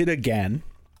arrested again.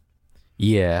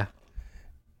 Yeah.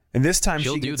 And this time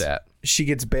she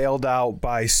gets bailed out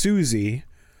by Susie,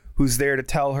 who's there to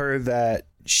tell her that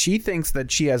she thinks that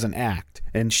she has an act,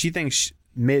 and she thinks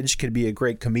Midge could be a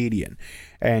great comedian,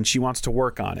 and she wants to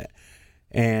work on it.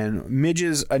 And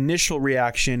Midge's initial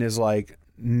reaction is like,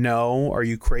 no, are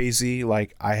you crazy?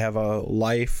 Like, I have a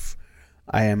life.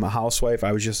 I am a housewife.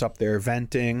 I was just up there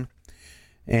venting.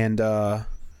 And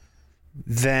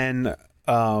then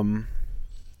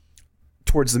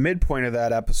towards the midpoint of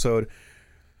that episode,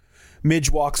 Midge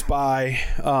walks by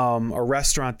a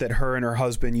restaurant that her and her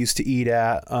husband used to eat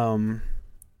at.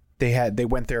 They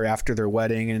went there after their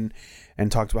wedding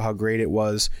and talked about how great it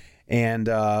was. And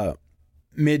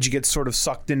Midge gets sort of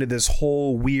sucked into this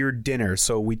whole weird dinner.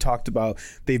 So we talked about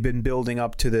they've been building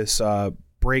up to this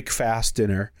break fast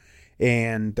dinner,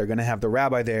 and they're going to have the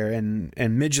rabbi there.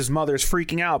 And Midge's mother's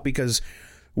freaking out because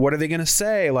what are they going to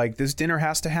say? Like, this dinner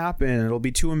has to happen. It'll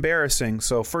be too embarrassing.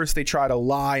 So first they try to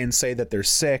lie and say that they're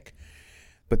sick.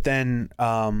 But then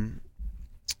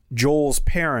Joel's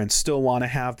parents still want to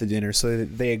have the dinner. So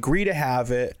they agree to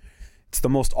have it. It's the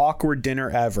most awkward dinner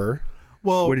ever.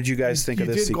 Well, what did you guys think of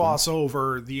this sequence? You did gloss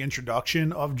over the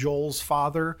introduction of Joel's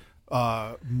father,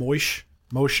 Moshe.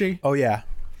 Oh, yeah.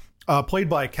 Played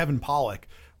by Kevin Pollak,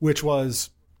 which was...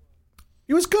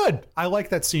 It was good. I like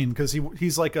that scene because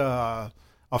he's like a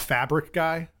a fabric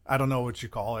guy. I don't know what you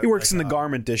call it. He works in the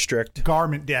garment district.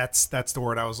 Garment, that's the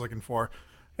word I was looking for.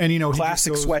 And,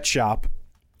 Classic sweatshop.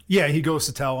 Yeah, he goes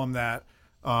to tell him that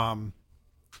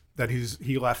that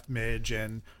he left Midge,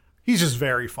 and he's just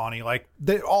very funny. Like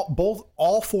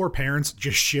all four parents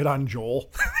just shit on Joel.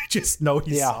 They just know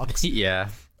he sucks. Yeah.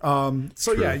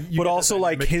 So yeah, but also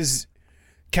like his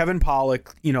Kevin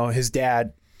Pollak, his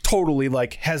dad totally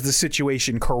like has the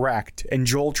situation correct, and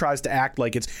Joel tries to act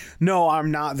like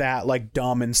I'm not that like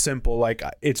dumb and simple, like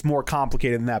it's more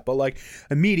complicated than that. But like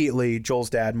immediately Joel's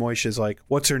dad Moish is like,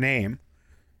 what's her name?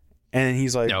 And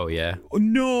he's like, oh yeah,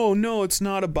 no, it's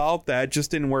not about that, it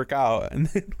just didn't work out. And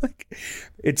then like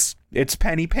it's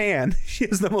Penny Pan. She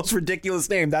has the most ridiculous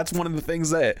name. That's one of the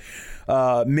things that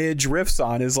Midge riffs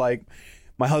on, is like,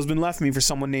 my husband left me for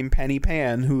someone named Penny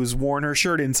Pan who's worn her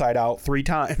shirt inside out 3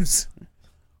 times.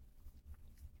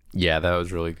 Yeah, that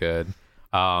was really good.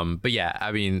 But yeah,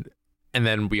 I mean, and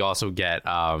then we also get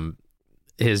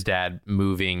his dad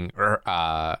moving her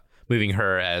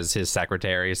as his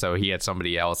secretary, so he had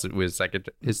somebody else who was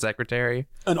his secretary,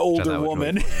 an older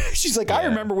woman. Really she's like, I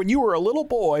remember when you were a little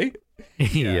boy.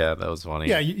 Yeah, that was funny.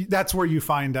 Yeah, that's where you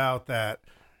find out that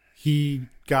he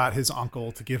got his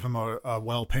uncle to give him a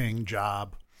well-paying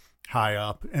job high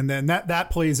up, and then that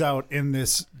plays out in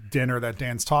this dinner that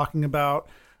Dan's talking about.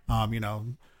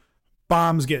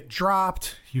 Bombs get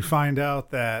dropped. You find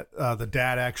out that the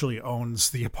dad actually owns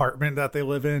the apartment that they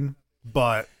live in,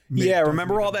 but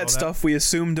remember all that stuff we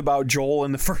assumed about Joel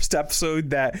in the first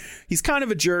episode, that he's kind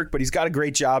of a jerk, but he's got a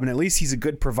great job, and at least he's a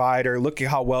good provider. Look at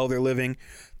how well they're living.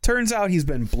 Turns out he's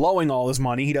been blowing all his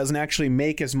money. He doesn't actually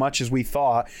make as much as we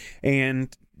thought,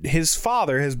 and his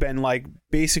father has been like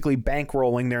basically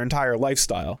bankrolling their entire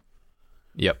lifestyle.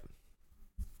 Yep.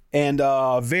 And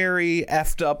a very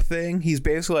effed up thing, he's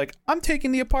basically like, I'm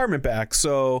taking the apartment back.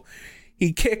 So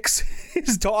he kicks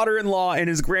his daughter-in-law and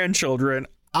his grandchildren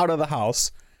out of the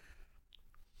house.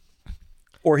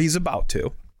 Or he's about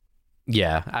to.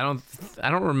 Yeah, I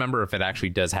don't remember if it actually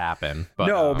does happen. But,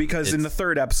 no, because in the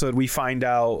third episode, we find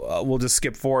out, we'll just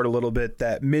skip forward a little bit,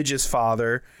 that Midge's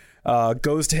father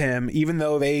goes to him, even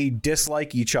though they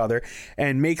dislike each other,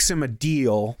 and makes him a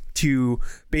deal to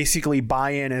basically buy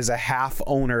in as a half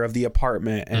owner of the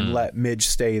apartment and let Midge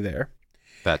stay there.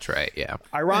 That's right, yeah.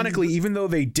 Ironically, even though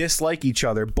they dislike each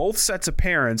other, both sets of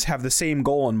parents have the same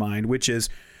goal in mind, which is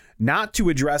not to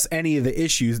address any of the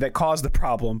issues that caused the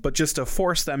problem, but just to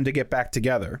force them to get back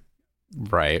together.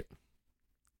 Right.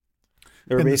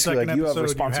 They're basically like, you have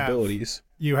responsibilities.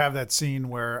 You have that scene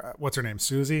where, what's her name,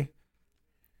 Susie?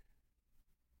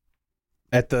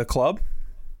 At the club?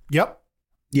 Yep.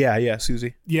 Yeah,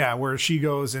 Susie. Yeah, where she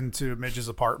goes into Midge's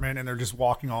apartment and they're just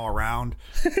walking all around,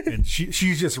 and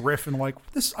she's just riffing like,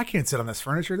 "This, I can't sit on this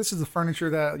furniture. This is the furniture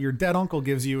that your dead uncle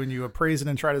gives you, and you appraise it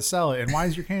and try to sell it. And why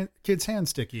is your kid's hand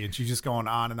sticky?" And she's just going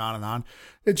on and on and on.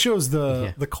 It shows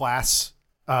the class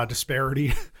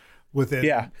disparity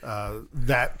within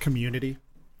that community,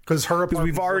 because her apartment,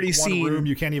 we've already seen room,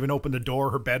 you can't even open the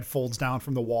door. Her bed folds down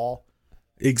from the wall.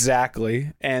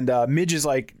 Exactly, and Midge is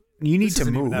like, you need to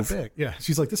move. That big. Yeah,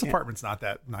 she's like, this apartment's not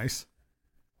that nice.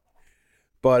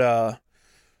 But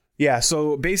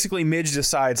so basically Midge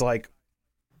decides, like,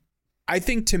 I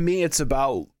think to me it's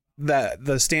about that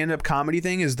the stand-up comedy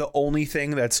thing is the only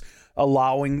thing that's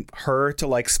allowing her to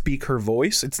like speak her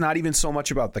voice. It's not even so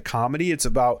much about the comedy, it's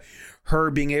about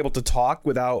her being able to talk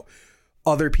without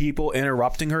other people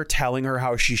interrupting her, telling her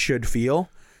how she should feel.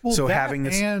 Well, so having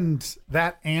this and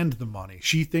the money,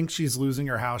 she thinks she's losing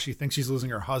her house. She thinks she's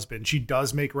losing her husband. She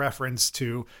does make reference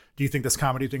to, do you think this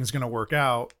comedy thing is going to work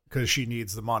out? Because she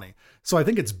needs the money. So I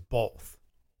think it's both.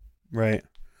 Right.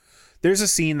 There's a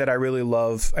scene that I really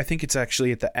love. I think it's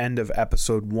actually at the end of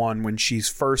episode 1 when she's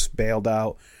first bailed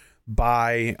out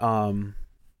by,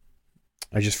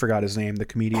 I just forgot his name, the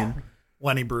comedian.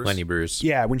 Lenny Bruce.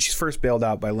 Yeah, when she's first bailed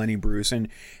out by Lenny Bruce,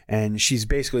 and she's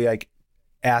basically like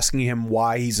asking him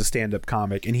why he's a stand-up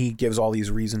comic, and he gives all these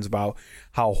reasons about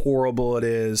how horrible it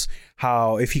is,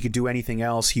 how if he could do anything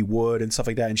else he would, and stuff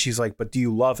like that. And she's like, but do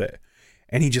you love it?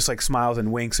 And he just like smiles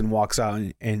and winks and walks out,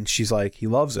 and she's like, he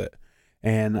loves it.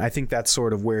 And I think that's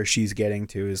sort of where she's getting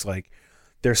to, is like,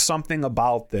 there's something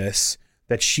about this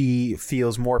that she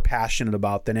feels more passionate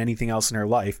about than anything else in her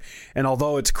life. And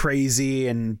although it's crazy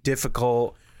and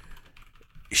difficult,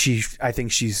 I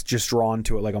think she's just drawn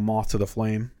to it like a moth to the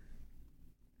flame.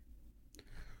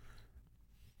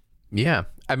 Yeah,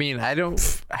 I mean,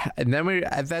 and then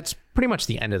that's pretty much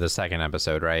the end of the second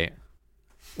episode, right?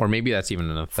 Or maybe that's even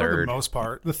in the third. For the most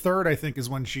part. The third, I think, is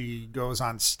when she goes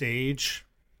on stage,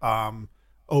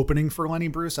 opening for Lenny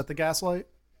Bruce at the Gaslight.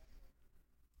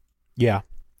 Yeah.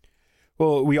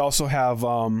 Well, we also have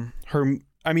her.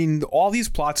 I mean, all these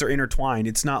plots are intertwined.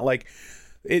 It's not like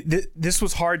this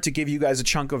was hard to give you guys a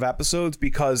chunk of episodes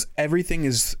because everything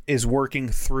is working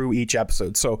through each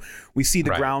episode. So we see the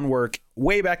groundwork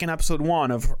way back in episode 1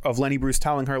 of Lenny Bruce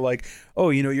telling her like, oh,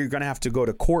 you know, you're going to have to go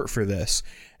to court for this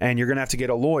and you're going to have to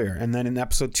get a lawyer. And then in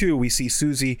episode 2, we see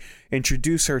Susie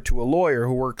introduce her to a lawyer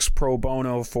who works pro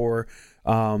bono for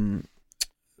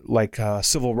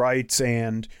civil rights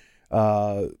and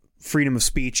freedom of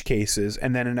speech cases.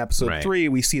 And then in episode 3,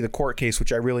 we see the court case,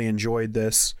 which I really enjoyed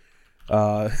this.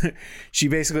 She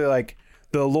basically like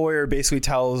the lawyer basically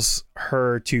tells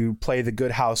her to play the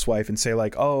good housewife and say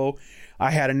like, oh,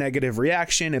 I had a negative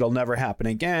reaction. It'll never happen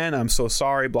again. I'm so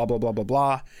sorry, blah, blah, blah, blah,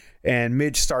 blah. And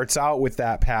Midge starts out with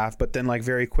that path, but then like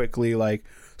very quickly, like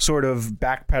sort of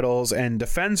backpedals and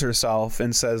defends herself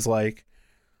and says like,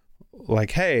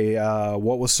 hey,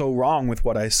 what was so wrong with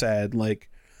what I said? Like,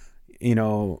 you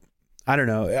know, I don't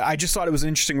know. I just thought it was an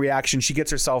interesting reaction. She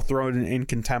gets herself thrown in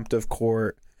contempt of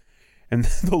court. And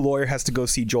the lawyer has to go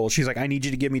see Joel. She's like, I need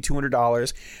you to give me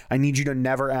 $200. I need you to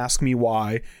never ask me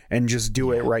why and just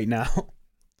do it right now.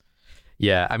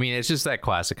 Yeah, I mean, it's just that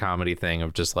classic comedy thing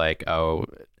of just like, oh,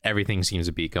 everything seems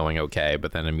to be going okay,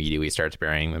 but then immediately starts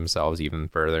burying themselves even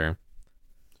further.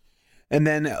 And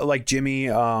then like Jimmy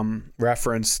Jeff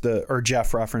referenced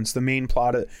the main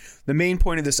plot. The main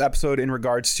point of this episode in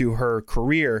regards to her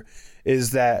career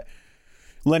is that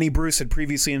Lenny Bruce had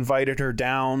previously invited her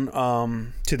down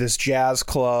to this jazz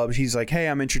club. He's like, hey,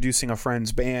 I'm introducing a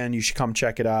friend's band. You should come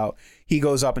check it out. He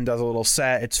goes up and does a little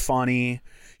set. It's funny.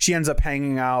 She ends up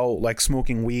hanging out, like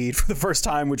smoking weed for the first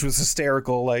time, which was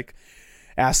hysterical, like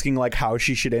asking like how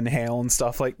she should inhale and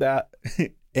stuff like that.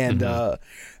 And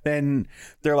then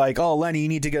they're like, oh, Lenny, you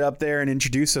need to get up there and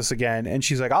introduce us again. And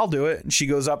she's like, I'll do it. And she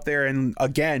goes up there and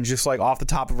again, just like off the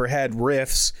top of her head,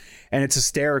 riffs. And it's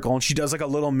hysterical. And she does like a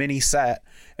little mini set.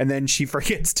 And then she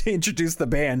forgets to introduce the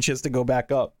band. She has to go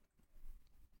back up.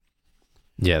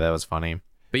 Yeah, that was funny.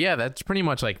 But yeah, that's pretty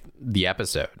much like the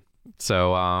episode.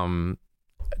 So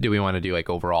do we want to do like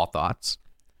overall thoughts?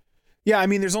 Yeah, I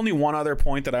mean, there's only one other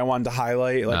point that I wanted to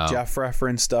highlight. Like Jeff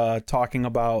referenced talking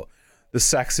about the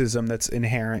sexism that's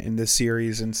inherent in this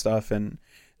series and stuff and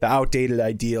the outdated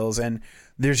ideals. And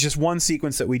there's just one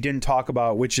sequence that we didn't talk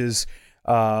about, which is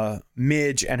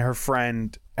Midge and her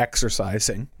friend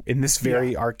exercising in this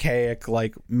very archaic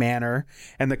like manner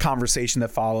and the conversation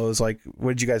that follows. Like,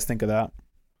 what did you guys think of that?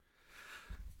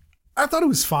 I thought it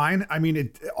was fine. I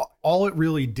mean, all it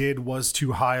really did was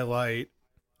to highlight,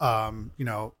 you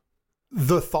know,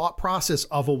 the thought process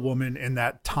of a woman in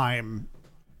that time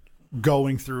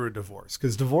going through a divorce,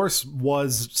 because divorce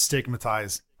was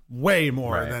stigmatized way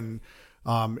more than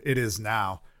it is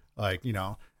now. Like, you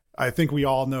know, I think we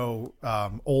all know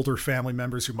older family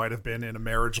members who might have been in a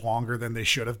marriage longer than they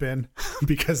should have been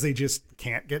because they just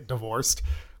can't get divorced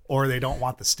or they don't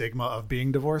want the stigma of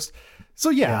being divorced. So,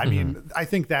 yeah, I mean, I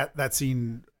think that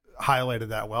scene highlighted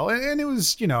that well. And it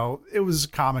was, you know, it was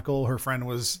comical. Her friend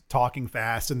was talking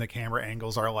fast and the camera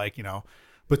angles are like, you know,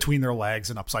 between their legs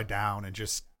and upside down and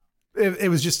just it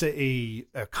was just a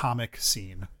comic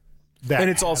scene. And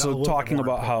it's also talking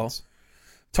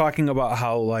about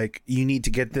how like you need to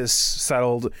get this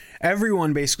settled.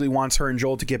 Everyone basically wants her and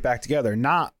Joel to get back together,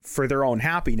 not for their own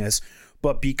happiness,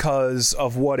 but because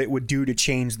of what it would do to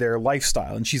change their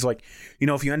lifestyle. And she's like, you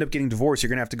know, if you end up getting divorced, you're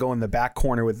going to have to go in the back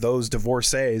corner with those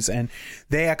divorcees. And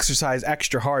they exercise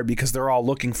extra hard because they're all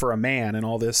looking for a man and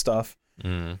all this stuff.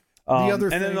 The other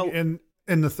thing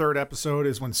in the third episode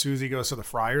is when Susie goes to the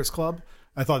Friars Club.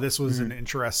 I thought this was an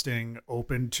interesting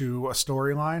open to a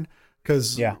storyline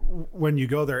because when you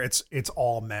go there, it's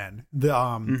all men.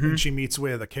 And she meets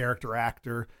with a character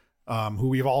actor who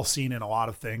we've all seen in a lot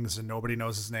of things and nobody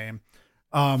knows his name.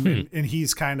 And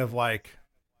he's kind of like,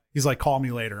 he's like, call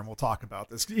me later and we'll talk about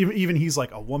this. Even he's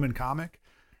like a woman comic.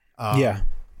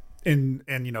 And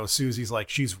you know, Susie's like,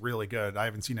 she's really good. I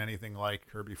haven't seen anything like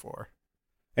her before.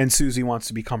 And Susie wants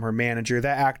to become her manager.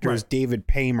 That actor is David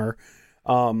Paymer.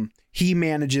 He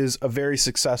manages a very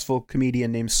successful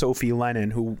comedian named Sophie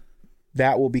Lennon, who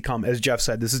that will become, as Jeff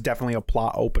said, this is definitely a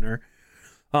plot opener.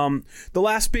 The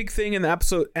last big thing in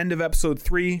the end of episode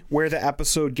 3, where the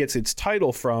episode gets its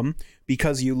title from,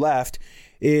 Because You Left,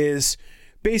 is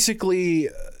basically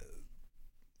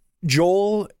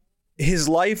Joel. His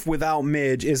life without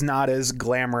Midge is not as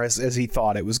glamorous as he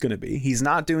thought it was going to be. He's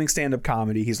not doing stand-up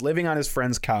comedy. He's living on his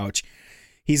friend's couch.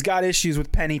 He's got issues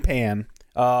with Penny Pan.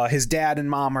 His dad and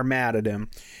mom are mad at him.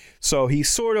 So he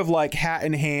sort of like hat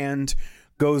in hand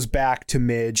goes back to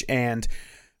Midge. And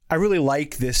I really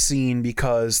like this scene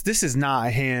because this is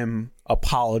not him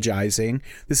apologizing.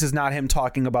 This is not him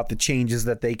talking about the changes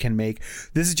that they can make.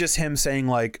 This is just him saying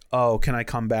like, "Oh, can I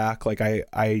come back? Like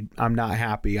I'm not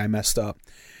happy. I messed up."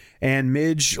 And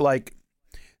Midge, like,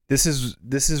 this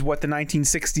is what the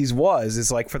 1960s was.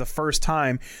 Is like for the first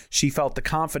time she felt the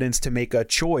confidence to make a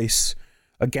choice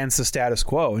against the status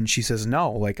quo, and she says,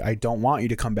 "No, like I don't want you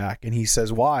to come back." And he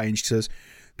says, "Why?" And she says,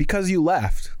 "Because you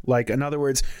left." Like, in other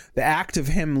words, the act of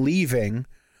him leaving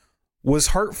was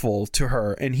hurtful to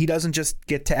her, and he doesn't just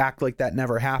get to act like that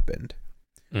never happened.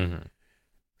 Mm-hmm.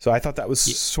 So I thought that was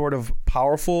sort of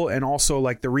powerful, and also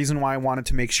like the reason why I wanted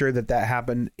to make sure that that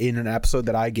happened in an episode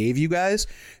that I gave you guys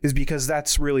is because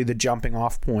that's really the jumping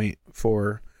off point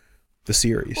for the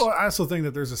series. Well, I also think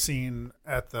that there's a scene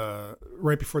at the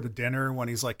right before the dinner when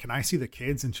he's like, "Can I see the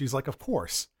kids?" And she's like, "Of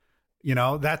course." You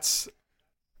know,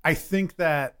 I think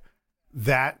that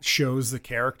shows the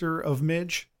character of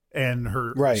Midge and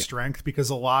her strength,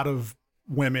 because a lot of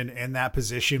women in that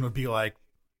position would be like,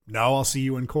 "No, I'll see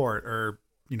you in court," or,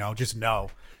 you know, just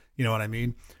no. You know what I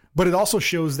mean? But it also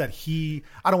shows that I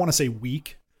don't want to say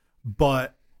weak,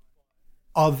 but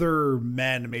other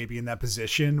men maybe in that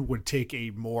position would take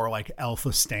a more like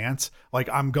alpha stance. Like,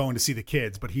 I'm going to see the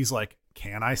kids, but he's like,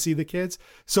 "Can I see the kids?"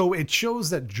 So it shows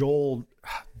that Joel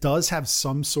does have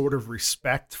some sort of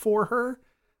respect for her,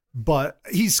 but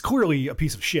he's clearly a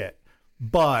piece of shit.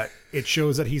 But it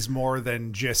shows that he's more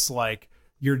than just like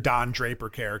your Don Draper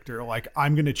character. Like,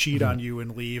 I'm going to cheat on you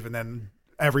and leave, and then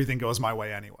everything goes my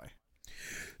way anyway.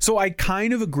 So I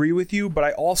kind of agree with you, but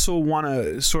I also want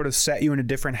to sort of set you in a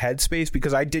different headspace,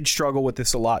 because I did struggle with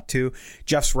this a lot too.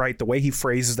 Jeff's right. The way he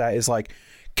phrases that is like,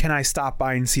 "Can I stop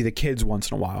by and see the kids once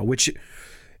in a while?" Which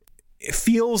it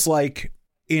feels like,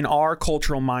 in our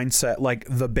cultural mindset, like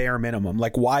the bare minimum.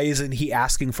 Like, why isn't he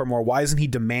asking for more? Why isn't he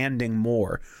demanding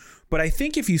more? But I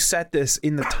think if you set this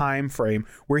in the time frame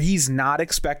where he's not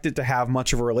expected to have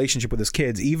much of a relationship with his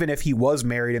kids, even if he was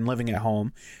married and living at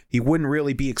home, he wouldn't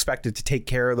really be expected to take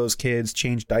care of those kids,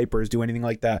 change diapers, do anything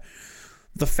like that.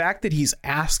 The fact that he's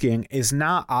asking is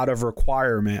not out of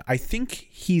requirement. I think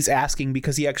he's asking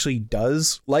because he actually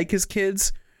does like his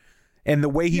kids. And the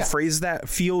way he phrases that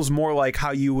feels more like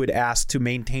how you would ask to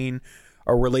maintain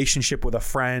a relationship with a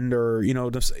friend, or, you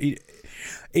know,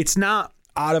 it's not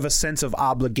out of a sense of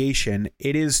obligation.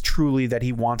 It is truly that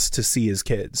he wants to see his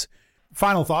kids.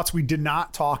 Final thoughts. We did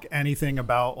not talk anything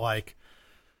about like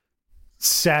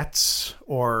sets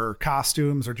or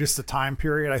costumes or just the time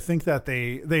period. I think that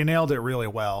they nailed it really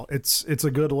well. It's a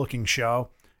good looking show.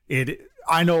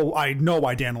 I know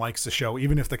why Dan likes the show.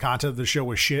 Even if the content of the show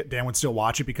was shit, Dan would still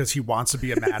watch it because he wants to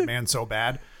be a madman so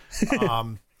bad.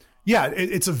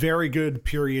 It's a very good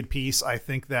period piece. I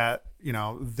think that, you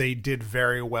know, they did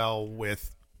very well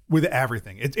with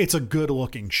everything. It's a good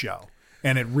looking show,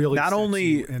 and it really not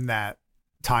only in that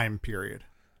time period.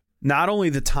 Not only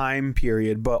the time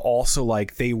period, but also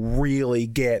like they really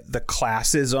get the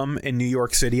classism in New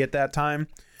York City at that time.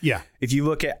 Yeah. If you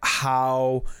look at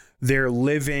how they're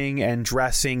living and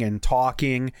dressing and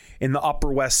talking in the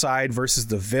Upper West Side versus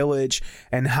the Village,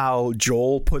 and how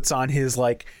Joel puts on his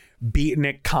like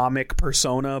beatnik comic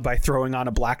persona by throwing on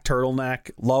a black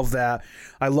turtleneck. Love that.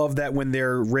 I love that when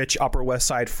their rich Upper West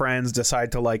Side friends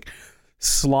decide to like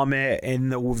slum it in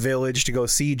the Village to go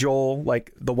see Joel.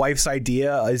 Like, the wife's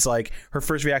idea is like, her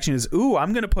first reaction is, "Ooh,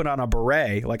 I'm going to put on a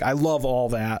beret." Like, I love all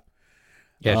that.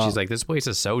 Yeah, she's like, "This place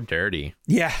is so dirty."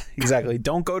 Yeah, exactly.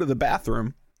 Don't go to the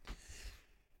bathroom.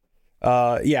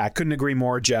 I couldn't agree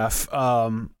more, Jeff.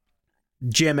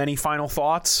 Jim, any final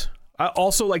thoughts? I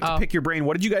also like to pick your brain.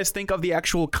 What did you guys think of the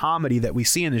actual comedy that we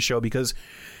see in the show? Because,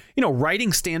 you know,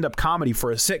 writing stand-up comedy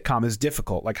for a sitcom is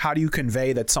difficult. Like, how do you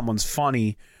convey that someone's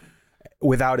funny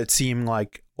without it seeming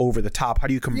like over the top? How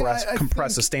do you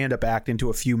compress a stand-up act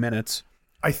into a few minutes?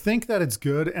 I think that it's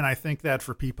good, and I think that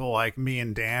for people like me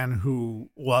and Dan who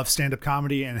love stand-up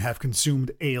comedy and have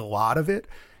consumed a lot of it,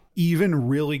 even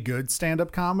really good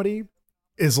stand-up comedy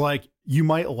is like, you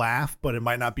might laugh, but it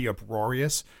might not be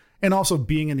uproarious. And also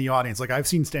being in the audience. Like, I've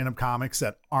seen stand-up comics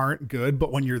that aren't good,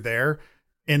 but when you're there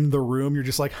in the room, you're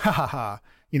just like, ha ha ha.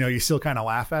 You know, you still kind of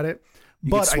laugh at it.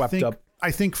 But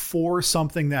I think for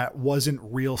something that wasn't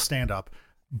real stand-up,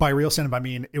 by real stand-up, I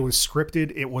mean, it was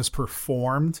scripted, it was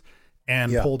performed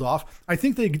and pulled off. I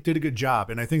think they did a good job.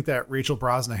 And I think that Rachel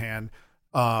Brosnahan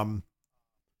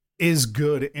is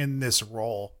good in this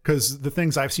role, because the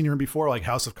things I've seen her in before, like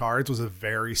House of Cards, was a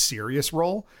very serious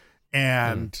role.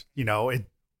 And, you know, it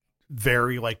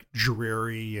very like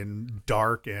dreary and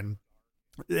dark, and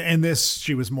this,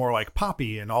 she was more like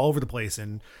poppy and all over the place,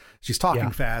 and she's talking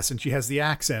fast, and she has the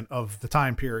accent of the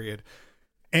time period.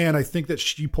 And I think that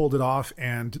she pulled it off,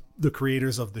 and the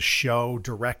creators of the show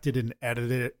directed and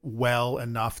edited it well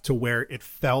enough to where it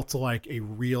felt like a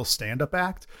real stand-up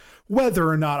act. Whether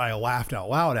or not I laughed out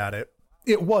loud at it,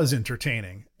 it was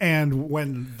entertaining. And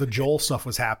when the Joel stuff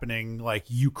was happening, like,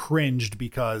 you cringed,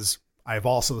 because I've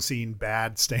also seen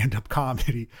bad stand-up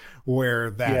comedy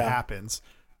where that happens.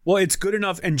 Well, it's good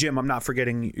enough. And Jim, I'm not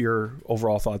forgetting your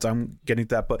overall thoughts. I'm getting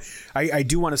to that. But I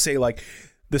do want to say, like,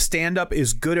 the stand-up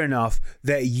is good enough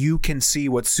that you can see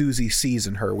what Susie sees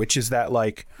in her, which is that,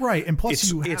 like, right. And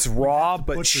plus, it's raw,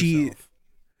 but she,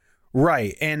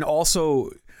 right. And also,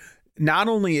 not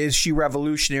only is she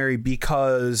revolutionary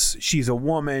because she's a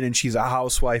woman and she's a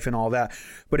housewife and all that,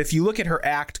 but if you look at her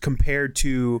act compared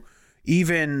to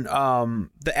even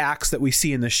the acts that we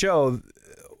see in the show,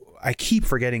 I keep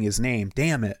forgetting his name.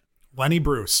 Damn it. Lenny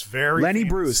Bruce. Very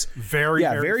famous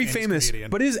comedian.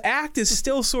 But his act is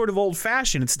still sort of old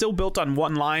fashioned. It's still built on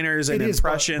one-liners and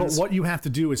impressions. But what you have to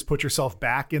do is put yourself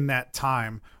back in that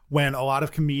time when a lot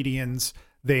of comedians,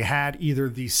 they had either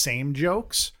the same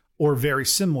jokes or very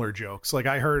similar jokes. Like,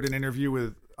 I heard an interview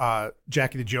with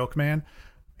Jackie the Joke Man,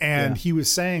 and he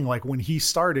was saying, like, when he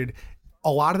started,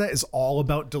 a lot of that is all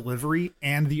about delivery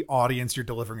and the audience you're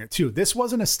delivering it to. This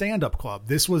wasn't a stand-up club.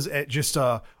 This was just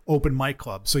a open mic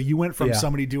club. So you went from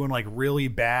somebody doing, like, really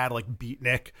bad, like,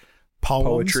 beatnik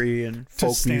poetry and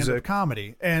folk music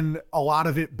comedy. And a lot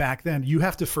of it back then, you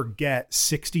have to forget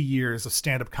 60 years of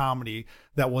stand-up comedy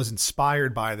that was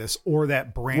inspired by this or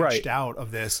that branched out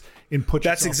of this and put.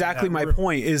 That's exactly my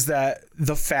point, is that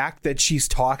the fact that she's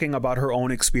talking about her own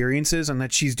experiences and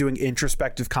that she's doing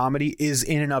introspective comedy is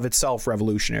in and of itself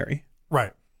revolutionary.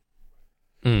 Right.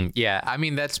 Yeah. I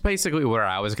mean, that's basically where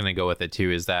I was going to go with it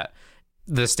too, is that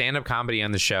the stand-up comedy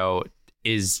on the show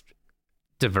is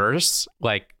diverse.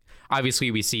 Like,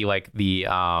 obviously we see, like, the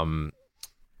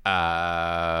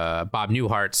Bob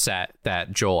Newhart set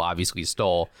that Joel obviously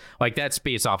stole. Like, that's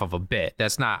based off of a bit.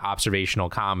 That's not observational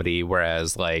comedy,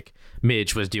 whereas, like,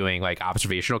 Midge was doing, like,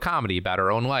 observational comedy about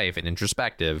her own life and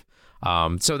introspective.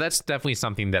 So that's definitely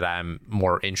something that I'm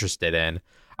more interested in.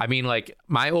 I mean, like,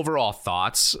 my overall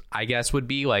thoughts, I guess, would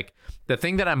be, like, the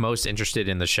thing that I'm most interested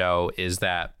in the show is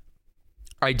that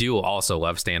I do also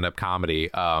love stand-up comedy.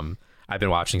 I've been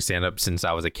watching stand-up since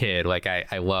I was a kid. Like,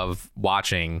 I love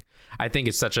watching. I think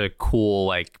it's such a cool,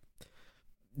 like,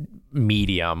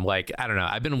 medium. Like, I don't know.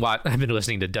 I've been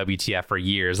listening to WTF for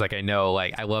years. Like, I know,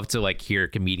 like, I love to, like, hear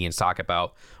comedians talk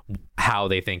about how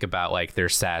they think about, like, their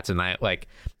sets and like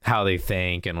how they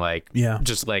think and, like,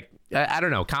 just, like, I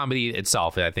don't know. Comedy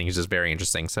itself, I think, is just very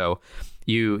interesting. So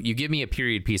you give me a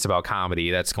period piece about comedy,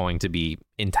 that's going to be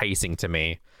enticing to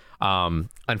me.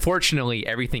 Unfortunately,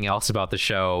 everything else about the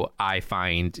show I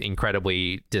find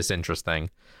incredibly disinteresting.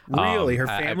 Really? Her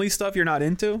family stuff you're not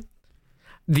into?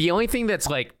 The only thing that's,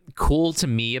 like, cool to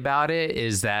me about it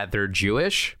is that they're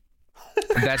Jewish.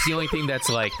 That's the only thing that's,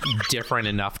 like, different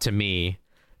enough to me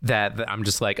that I'm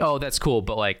just like, oh, that's cool.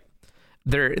 But, like,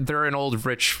 they're an old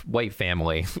rich white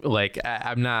family. Like,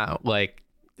 I'm not, like,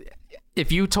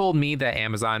 if you told me that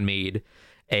Amazon made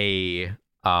a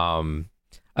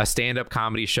stand-up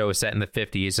comedy show set in the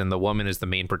 50s and the woman is the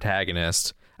main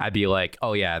protagonist, I'd be like,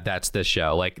 oh yeah, that's this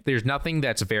show. Like, there's nothing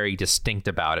that's very distinct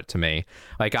about it to me.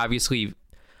 Like, obviously,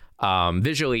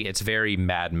 visually it's very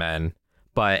Mad Men,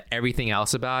 but everything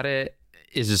else about it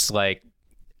is just like,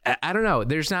 I don't know.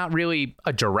 There's not really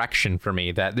a direction for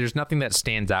me. That there's nothing that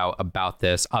stands out about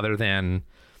this other than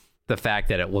the fact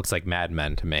that it looks like Mad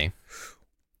Men to me.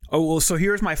 Oh, well, so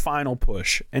here's my final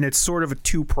push, and it's sort of a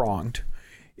two-pronged.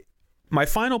 My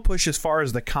final push as far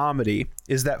as the comedy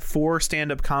is that for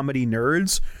stand-up comedy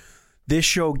nerds, this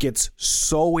show gets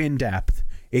so in-depth.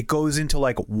 It goes into,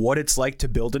 like, what it's like to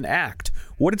build an act,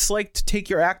 what it's like to take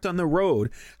your act on the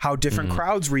road, how different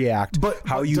crowds react,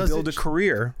 how you build a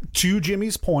career. To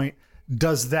Jimmy's point,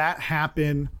 does that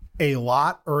happen a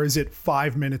lot, or is it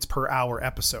 5 minutes per hour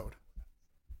episode?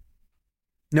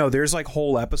 No, there's, like,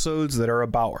 whole episodes that are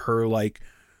about her, like,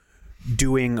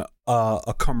 doing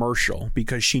a commercial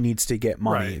because she needs to get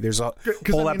money. Right. There's a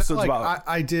whole episodes like, about.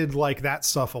 I did like that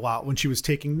stuff a lot when she was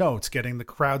taking notes, getting the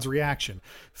crowd's reaction,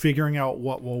 figuring out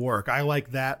what will work. I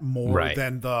like that more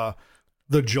than the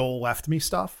Joel left me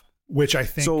stuff, which I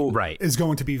think is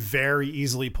going to be very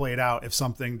easily played out if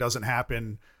something doesn't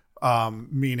happen.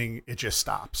 Meaning it just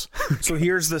stops. So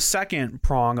here's the second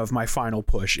prong of my final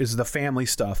push is the family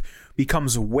stuff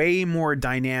becomes way more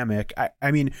dynamic. I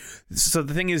mean, so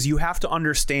the thing is, you have to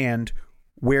understand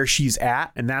where she's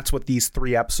at, and that's what these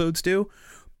 3 episodes do.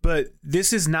 But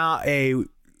this is not a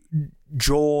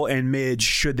Joel and Midge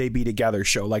should they be together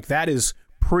show. Like, that is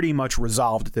pretty much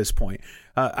resolved at this point.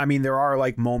 I mean, there are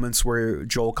like moments where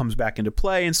Joel comes back into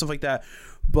play and stuff like that,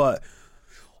 but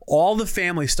all the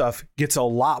family stuff gets a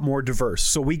lot more diverse.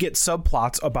 So we get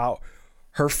subplots about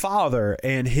her father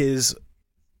and his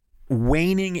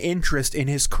waning interest in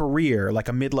his career, like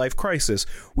a midlife crisis.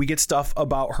 We get stuff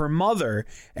about her mother,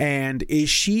 and is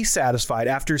she satisfied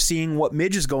after seeing what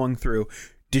Midge is going through?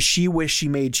 Does she wish she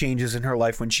made changes in her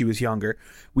life when she was younger?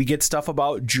 We get stuff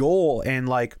about Joel, and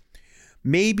like,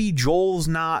 maybe Joel's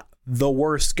not the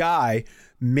worst guy.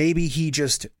 Maybe he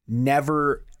just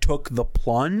never took the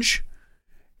plunge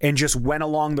and just went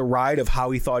along the ride of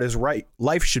how he thought his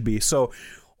life should be. So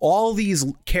all these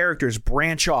characters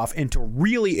branch off into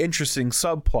really interesting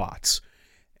subplots.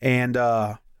 And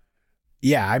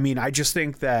yeah, I mean, I just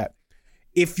think that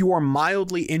if you're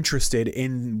mildly interested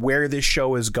in where this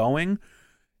show is going,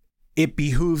 it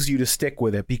behooves you to stick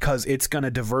with it, because it's going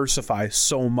to diversify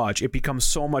so much. It becomes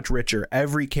so much richer.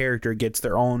 Every character gets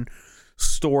their own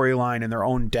storyline and their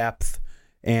own depth.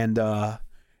 And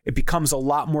it becomes a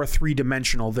lot more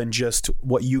three-dimensional than just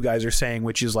what you guys are saying,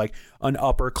 which is like an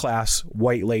upper-class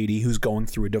white lady who's going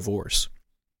through a divorce.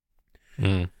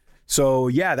 So,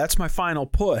 yeah, that's my final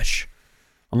push.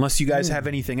 Unless you guys have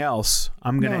anything else,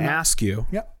 I'm going to ask you.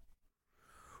 Yep.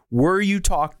 Were you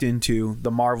talked into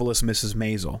The Marvelous Mrs.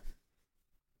 Maisel?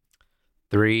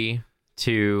 3,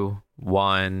 2,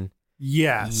 1.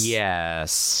 Yes.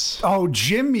 Yes. Oh,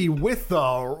 Jimmy with the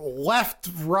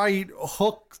left-right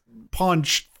hook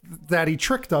punch that he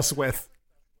tricked us with.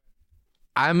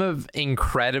 I'm a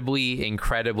incredibly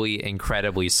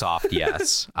soft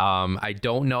yes. I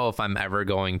don't know if I'm ever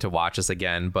going to watch this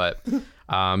again, but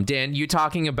Dan, you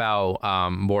talking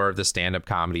about more of the stand-up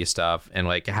comedy stuff and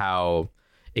like how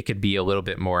it could be a little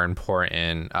bit more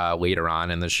important later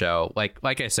on in the show.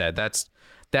 Like I said,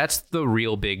 that's the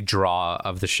real big draw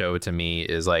of the show to me,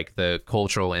 is like the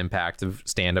cultural impact of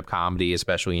stand-up comedy,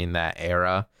 especially in that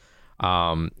era.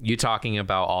 You talking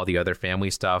about all the other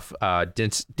family stuff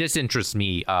disinterests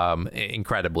me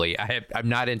incredibly. I'm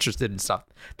not interested in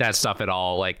that stuff at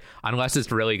all. Like, unless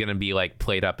it's really going to be like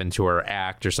played up into her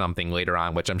act or something later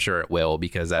on, which I'm sure it will,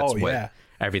 because that's what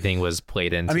everything was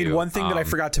played into. I mean, one thing that I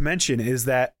forgot to mention is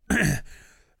that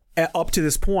up to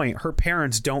this point, her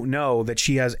parents don't know that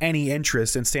she has any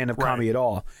interest in stand-up comedy at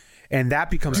all. And that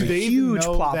becomes a huge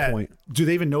plot point. Do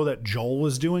they even know that Joel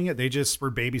was doing it? They just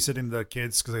were babysitting the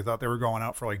kids because they thought they were going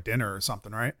out for like dinner or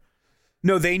something, right?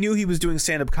 No, they knew he was doing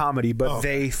stand-up comedy, but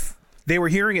they were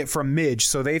hearing it from Midge,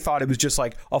 so they thought it was just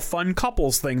like a fun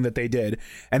couples thing that they did.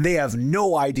 And they have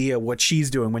no idea what she's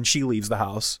doing when she leaves the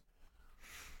house.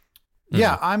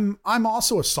 Yeah, I'm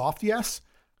also a soft yes.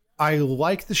 I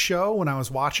like the show when I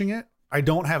was watching it. I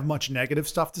don't have much negative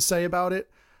stuff to say about it.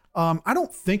 I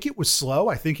don't think it was slow.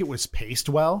 I think it was paced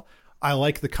well. I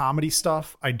like the comedy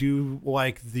stuff. I do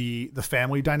like the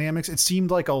family dynamics. It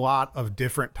seemed like a lot of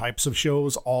different types of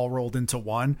shows all rolled into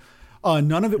one.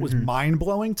 None of it was mind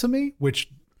blowing to me, which,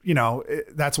 you know,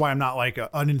 that's why I'm not like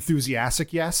an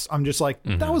enthusiastic yes. I'm just like,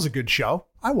 that was a good show.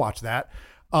 I watched that.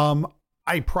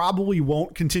 I probably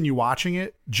won't continue watching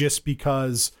it just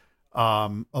because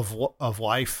of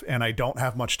life, and I don't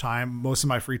have much time. Most of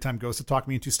my free time goes to talk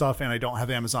me into stuff, and I don't have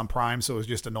Amazon Prime, so it was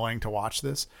just annoying to watch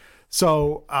this.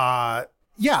 So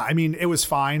yeah, I mean, it was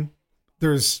fine.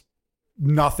 There's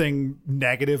nothing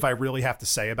negative I really have to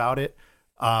say about it.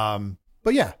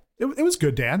 But yeah, it was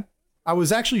good, Dan. I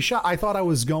was actually shocked. I thought I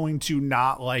was going to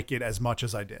not like it as much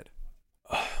as I did.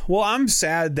 Well, I'm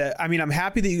sad that, I mean, I'm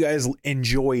happy that you guys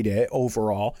enjoyed it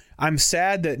overall. I'm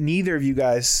sad that neither of you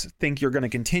guys think you're going to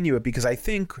continue it, because I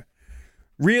think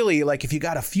really, like, if you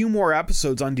got a few more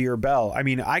episodes under your belt, I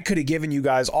mean, I could have given you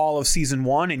guys all of season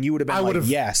 1 and you would have been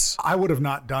yes. I would have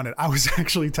not done it. I was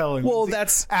actually telling. Well,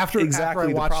 that's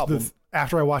exactly the problem.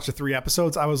 After I watched the 3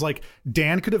 episodes, I was like,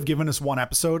 Dan could have given us 1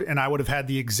 episode and I would have had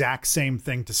the exact same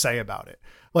thing to say about it.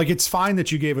 Like, it's fine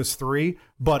that you gave us 3,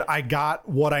 but I got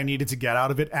what I needed to get out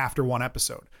of it after 1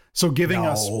 episode. So giving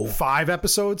us 5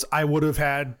 episodes, I would have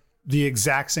had the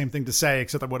exact same thing to say,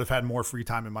 except I would have had more free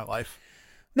time in my life.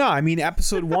 No, I mean,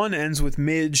 episode 1 ends with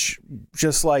Midge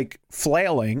just like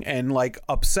flailing and like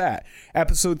upset.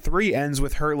 Episode 3 ends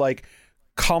with her like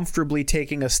comfortably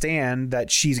taking a stand that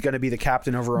she's going to be the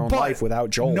captain of her own life without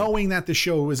Joel. Knowing that the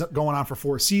show is going on for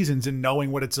 4 seasons and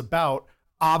knowing what it's about,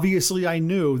 obviously I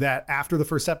knew that after the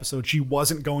first episode, she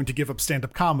wasn't going to give up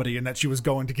stand-up comedy and that she was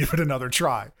going to give it another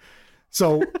try.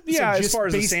 So yeah, as far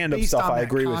as the stand-up stuff, I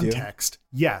agree with you.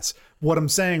 Yes. What I'm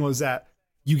saying was that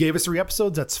you gave us 3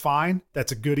 episodes. That's fine.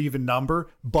 That's a good even number.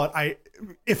 But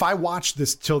if I watched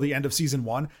this till the end of season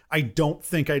 1, I don't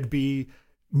think I'd be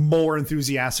more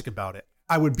enthusiastic about it.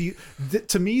 I would be,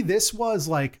 to me, this was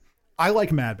like, I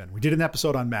like Mad Men. We did an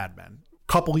episode on Mad Men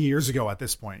a couple years ago at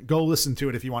this point. Go listen to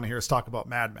it if you want to hear us talk about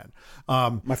Mad Men.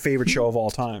 My favorite show of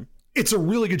all time. It's a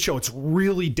really good show. It's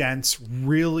really dense,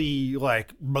 really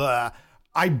like blah.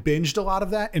 I binged a lot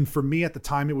of that. And for me at the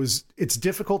time, it's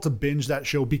difficult to binge that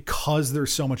show because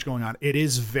there's so much going on. It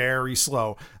is very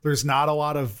slow. There's not a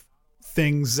lot of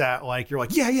things that like, you're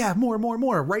like, yeah, more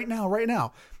right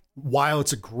now. While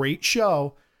it's a great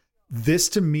show, this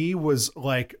to me was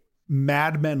like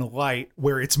Mad Men light,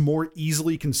 where it's more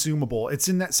easily consumable. It's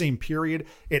in that same period.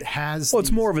 It has, well,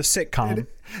 it's more of a sitcom.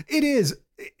 It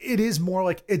is more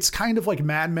like, it's kind of like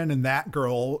Mad Men and that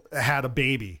girl had a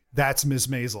baby. That's Ms.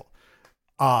 Maisel.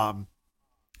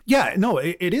 Yeah, no,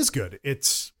 it is good.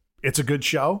 It's a good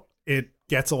show. It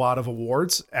gets a lot of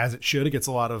awards as it should. It gets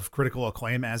a lot of critical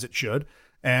acclaim as it should.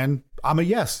 And I'm a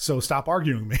yes. So stop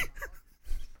arguing me.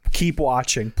 Keep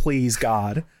watching, please,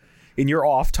 God. In your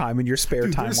off time, in your spare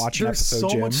time, watch an episode, Jim. There's so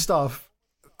Jim. much stuff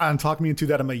on Talk Me Into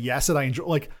that I'm a yes that I enjoy.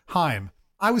 Like Haim.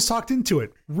 I was talked into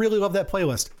it. Really love that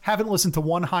playlist. Haven't listened to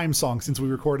one Haim song since we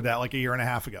recorded that like a year and a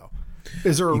half ago.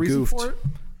 Is there a reason for it?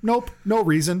 Nope. No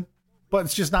reason. But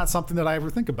it's just not something that I ever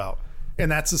think about. And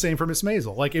that's the same for Miss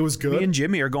Maisel. Like, it was good. Me and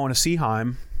Jimmy are going to see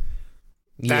Haim.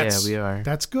 Yeah, we are.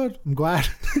 That's good. I'm glad.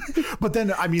 But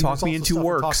then, I mean, Talk Me Into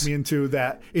works. Talk Me Into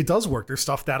that it does work. There's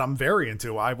stuff that I'm very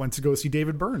into. I went to go see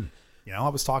David Byrne. You know, I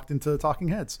was talked into Talking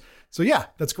Heads. So yeah,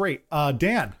 that's great.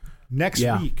 Dan, next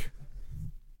week,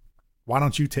 why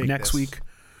don't you take next this? week?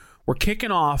 We're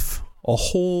kicking off a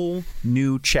whole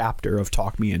new chapter of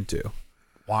Talk Me Into.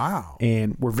 Wow.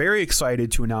 And we're very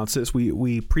excited to announce this.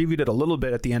 We previewed it a little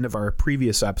bit at the end of our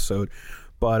previous episode,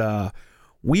 but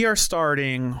we are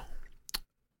starting.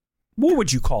 What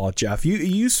would you call it, Jeff?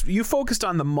 You focused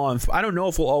on the month. I don't know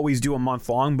if we'll always do a month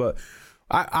long, but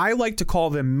I like to call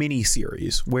them mini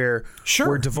series where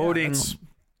we're devoting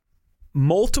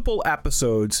multiple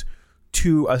episodes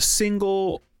to a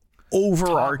single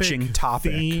overarching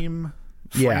topic. Theme,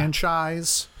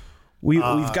 franchise. We've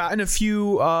gotten a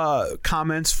few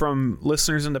comments from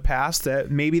listeners in the past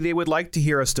that maybe they would like to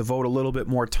hear us devote a little bit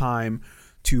more time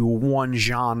to one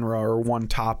genre or one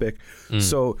topic.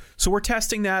 So we're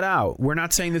testing that out. We're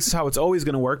not saying this is how it's always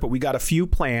going to work, but we got a few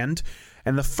planned.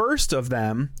 And the first of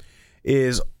them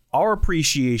is our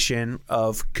appreciation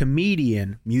of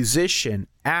comedian, musician,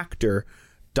 actor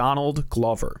Donald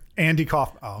Glover. Andy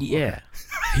Kaufman. Oh, yeah.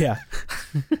 Okay. Yeah.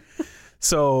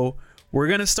 So we're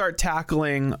going to start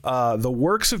tackling the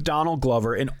works of Donald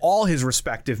Glover in all his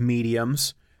respective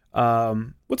mediums.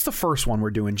 What's the first one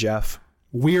we're doing, Jeff?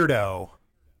 Weirdo.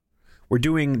 We're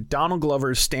doing Donald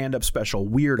Glover's stand-up special,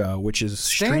 Weirdo, which is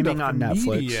streaming on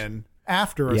Netflix.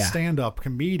 After a stand-up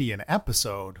comedian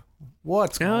episode.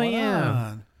 What's going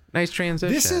on? Nice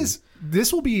transition.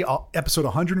 This will be episode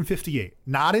 158,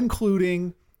 not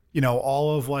including, you know,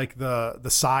 all of like the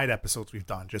side episodes we've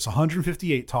done. Just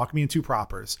 158 Talk Me Into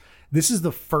propers. This is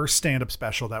the first stand-up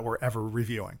special that we're ever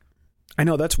reviewing. I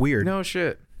know, that's weird. No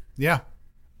shit. Yeah.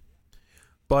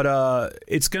 But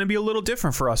it's going to be a little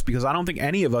different for us because I don't think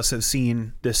any of us have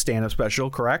seen this stand-up special,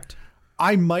 correct?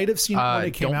 I might have seen it when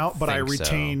it came out, but I think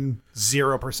retain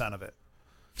 0% of it.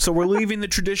 So we're leaving the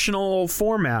traditional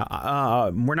format.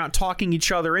 We're not talking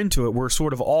each other into it. We're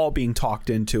sort of all being talked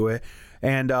into it.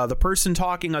 And the person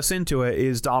talking us into it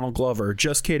is Donald Glover.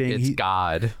 Just kidding. It's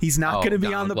God. He's not going to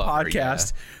be on the Glover,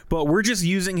 podcast, but we're just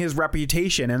using his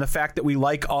reputation and the fact that we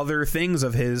like other things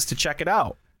of his to check it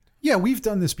out. Yeah, we've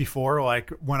done this before.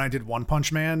 Like when I did One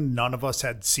Punch Man, none of us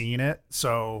had seen it.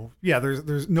 So yeah,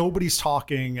 there's nobody's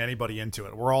talking anybody into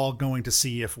it. We're all going to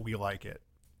see if we like it.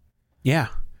 Yeah.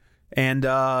 And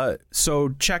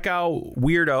so check out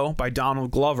Weirdo by Donald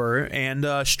Glover and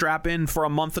strap in for a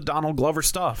month of Donald Glover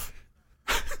stuff.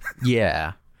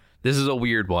 Yeah. This is a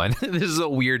weird one. This is a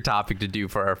weird topic to do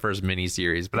for our first mini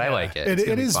series, but I like it.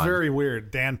 It is very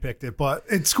weird. Dan picked it, but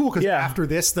it's cool because after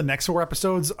this, the next 4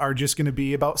 episodes are just going to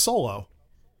be about Solo.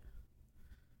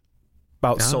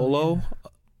 About Solo?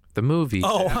 The movie.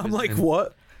 Oh, I'm like,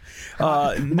 what?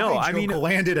 No, I mean,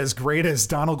 landed as great as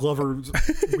Donald Glover's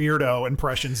weirdo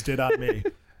impressions did on me.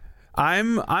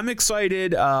 I'm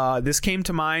excited. This came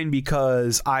to mind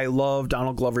because I love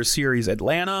Donald Glover's series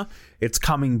Atlanta. It's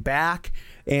coming back.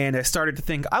 And I started to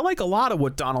think, I like a lot of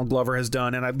what Donald Glover has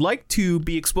done, and I'd like to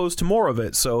be exposed to more of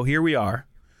it. So here we are.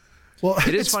 Well,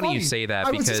 it is funny you say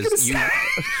that because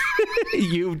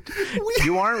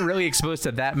you aren't really exposed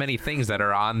to that many things that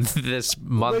are on this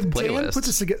month playlist. Dan put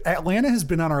this together, Atlanta has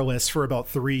been on our list for about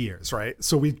 3 years, right?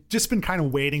 So we've just been kind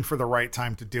of waiting for the right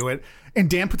time to do it. And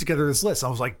Dan put together this list. I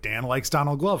was like, Dan likes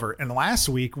Donald Glover. And last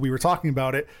week we were talking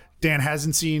about it. Dan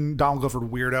hasn't seen Donald Glover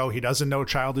Weirdo. He doesn't know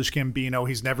Childish Gambino.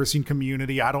 He's never seen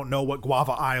Community. I don't know what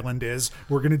Guava Island is.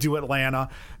 We're going to do Atlanta.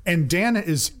 And Dan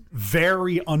is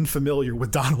very unfamiliar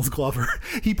with Donald Glover.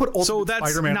 He put Ultimate So that's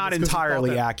Spider-Man not because he thought entirely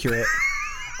that- accurate.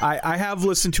 I have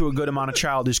listened to a good amount of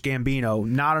Childish Gambino,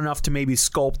 not enough to maybe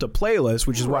sculpt a playlist,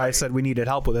 which is why I said we needed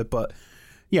help with it. But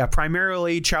yeah,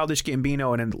 primarily Childish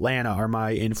Gambino and Atlanta are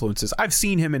my influences. I've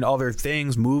seen him in other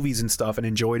things, movies and stuff, and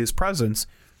enjoyed his presence.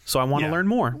 So I want to learn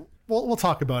more. We'll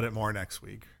talk about it more next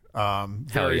week.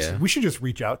 yeah. We should just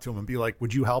reach out to him and be like,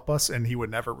 would you help us? And he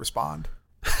would never respond.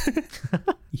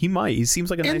 He might. He seems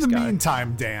like a In nice the guy.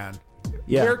 meantime, Dan,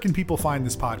 Yeah. where can people find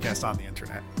this podcast on the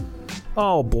internet?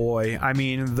 Oh boy. I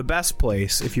mean, the best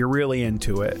place, if you're really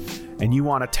into it and you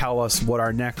want to tell us what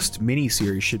our next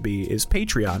mini-series should be, is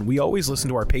Patreon. We always listen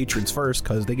to our patrons first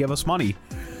because they give us money.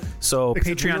 So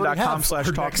Except we already have our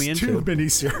patreon.com/talkmeinto. next 2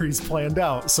 miniseries planned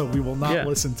out, so we will not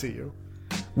listen to you.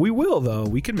 We will, though.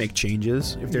 We can make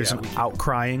changes if there's Yeah, an we can.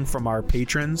 outcrying from our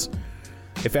patrons.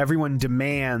 If everyone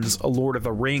demands a Lord of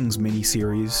the Rings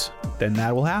miniseries, then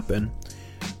that will happen.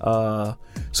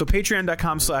 So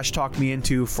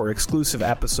patreon.com/talkmeinto for exclusive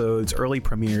episodes, early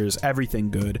premieres, everything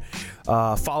good.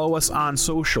 Follow us on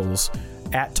socials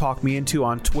at TalkMeInto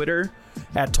on Twitter,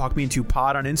 at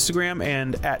TalkMeIntoPod on Instagram,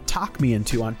 and at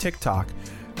TalkMeInto on TikTok.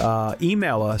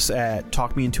 Email us at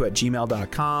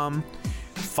talkmeinto@gmail.com.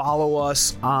 Follow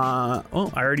us on...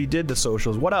 Oh, I already did the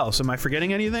socials. What else? Am I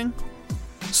forgetting anything?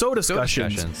 Soda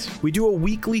Discussions. We do a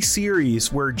weekly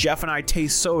series where Jeff and I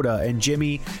taste soda and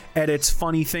Jimmy edits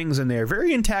funny things in there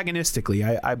very antagonistically.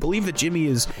 I believe that Jimmy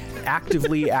is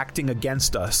actively acting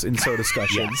against us in Soda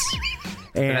Discussions.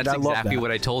 And that's I love exactly that.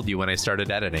 what I told you when I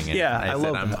started editing it. Yeah, I I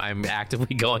said love that. I'm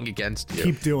actively going against you.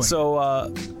 Keep doing it.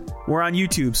 So we're on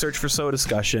YouTube. Search for Soda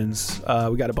Discussions.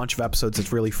 We got a bunch of episodes.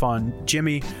 It's really fun.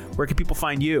 Jimmy, where can people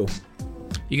find you?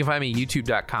 You can find me at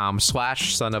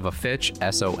youtube.com/sonofafitch,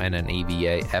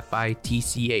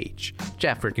 SONNAVAFITCH.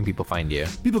 Jeff, where can people find you?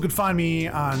 People can find me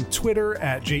on Twitter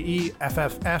at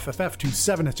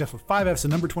JEFFFFF27. That's Jeff with 5 F's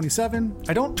and number 27.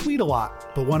 I don't tweet a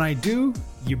lot, but when I do,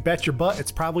 you bet your butt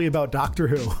it's probably about Doctor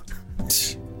Who.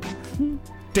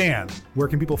 Dan, where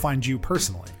can people find you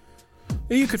personally?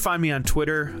 You could find me on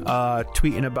Twitter,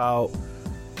 tweeting about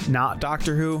not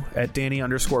Doctor Who at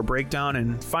Danny_breakdown,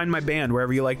 and find my band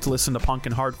wherever you like to listen to punk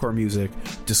and hardcore music,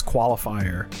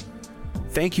 Disqualifier.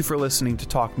 Thank you for listening to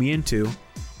Talk Me Into.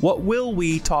 What will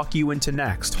we talk you into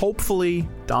next? Hopefully,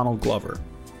 Donald Glover.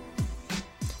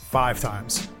 5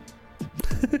 times.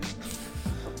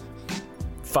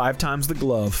 5 times the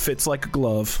glove. Fits like a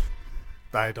glove.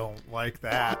 I don't like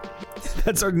that.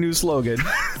 That's our new slogan.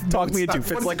 Talk Me Into. not.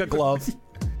 Fits What like is a glove.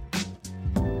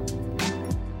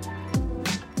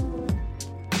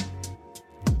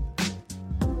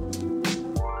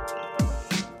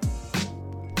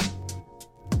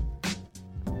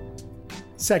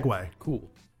 Segue. Cool.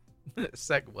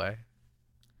 Segue.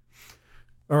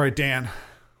 All right, Dan,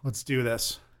 let's do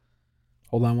this.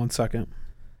 Hold on one second.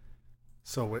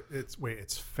 So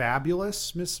it's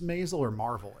Fabulous Miss Maisel or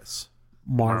Marvelous?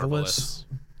 Marvelous.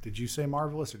 Did you say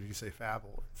marvelous or did you say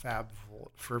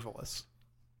frivolous?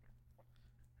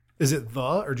 Is it the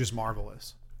or just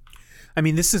marvelous? I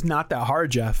mean, this is not that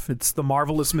hard, Jeff. It's the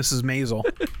Marvelous Mrs. Maisel.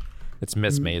 It's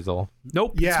Miss Maisel.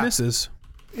 Nope, Yeah. it's Mrs.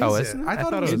 Oh, Is isn't it? it? I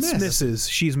thought it was It's Miss. Mrs.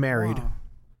 She's married.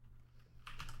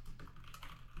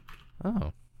 Wow.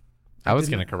 Oh. I was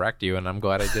going to correct you, and I'm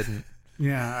glad I didn't.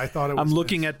 Yeah, I thought it was I'm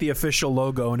looking Miss. at the official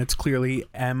logo, and it's clearly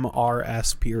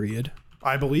MRS period.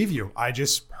 I believe you. I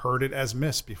just heard it as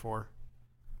Miss before.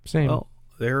 Same. Well,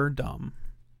 they're dumb.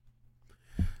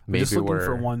 Maybe Just looking we're...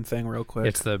 for one thing real quick.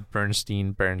 It's the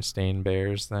Bernstein Bears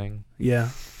thing. Yeah.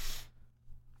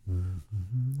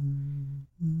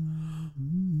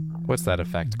 What's that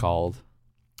effect called?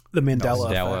 The Mandela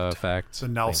Mandela effect. effect. The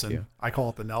Thank Nelson. you. I call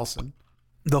it the Nelson.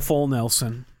 The full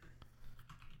Nelson.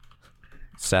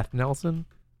 Seth Nelson?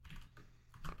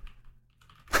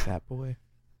 That boy?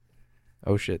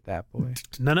 Oh shit, that boy.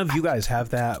 None of you guys have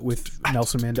that with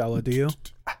Nelson Mandela, do you?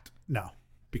 No,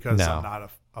 because No. I'm not a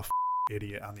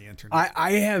idiot on the internet.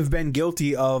 I have been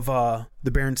guilty of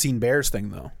the Bernstein Bears thing,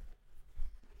 though.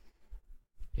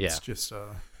 Yeah. It's just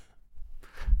a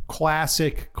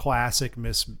classic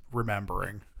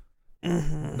misremembering.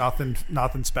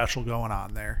 Nothing special going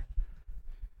on there.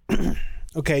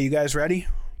 Okay, you guys ready?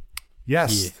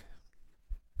 Yes.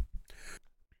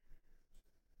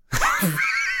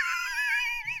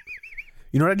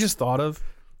 You know what I just thought of?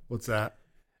 What's that?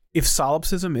 If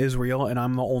solipsism is real and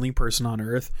I'm the only person on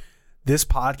Earth, this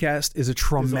podcast is a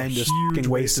tremendous huge fucking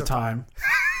waste of time.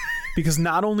 because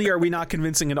not only are we not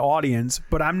convincing an audience,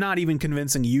 but I'm not even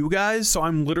convincing you guys. So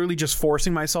I'm literally just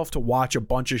forcing myself to watch a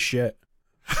bunch of shit.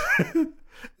 And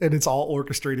it's all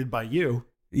orchestrated by you.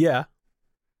 Yeah.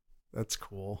 That's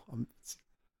cool.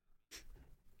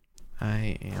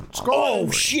 I am.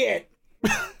 Oh, shit.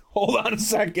 Hold on a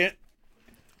second.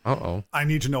 Uh-oh. I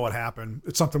need to know what happened.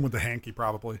 It's something with the hanky,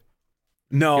 probably.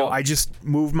 No, Yep. I just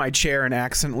moved my chair and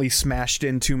accidentally smashed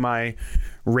into my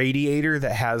radiator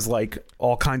that has like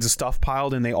all kinds of stuff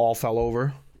piled and they all fell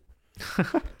over.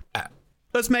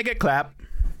 Let's make it clap.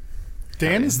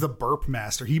 Dan is the burp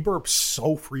master. He burps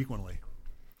so frequently.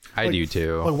 I do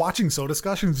too. Like watching Soda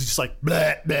Discussions is just like,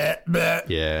 bleh, bleh, bleh,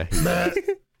 Yeah. bleh,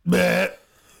 bleh.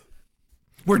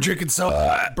 We're drinking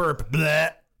soda. Burp,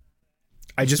 bleh.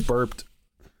 I just burped.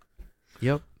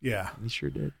 Yep. Yeah. You sure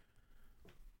did.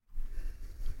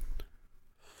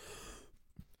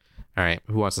 All right.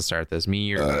 Who wants to start this?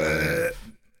 Me or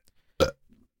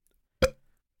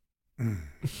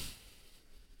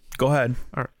Go ahead.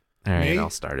 All right. Me? I'll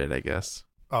start it, I guess.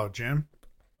 Oh, Jim?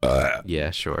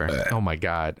 Yeah, sure. Oh my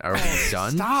God. Are we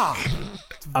done? Stop.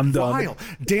 I'm done. Vile.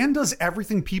 Dan does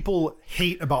everything people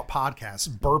hate about podcasts,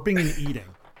 burping and eating.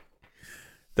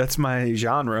 That's my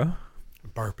genre.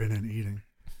 Burping and eating.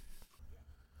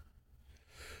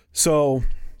 So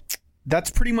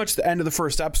that's pretty much the end of the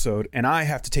first episode, and I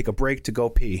have to take a break to go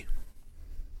pee.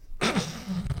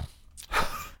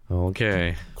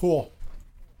 Okay. Cool.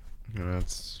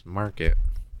 Let's mark it.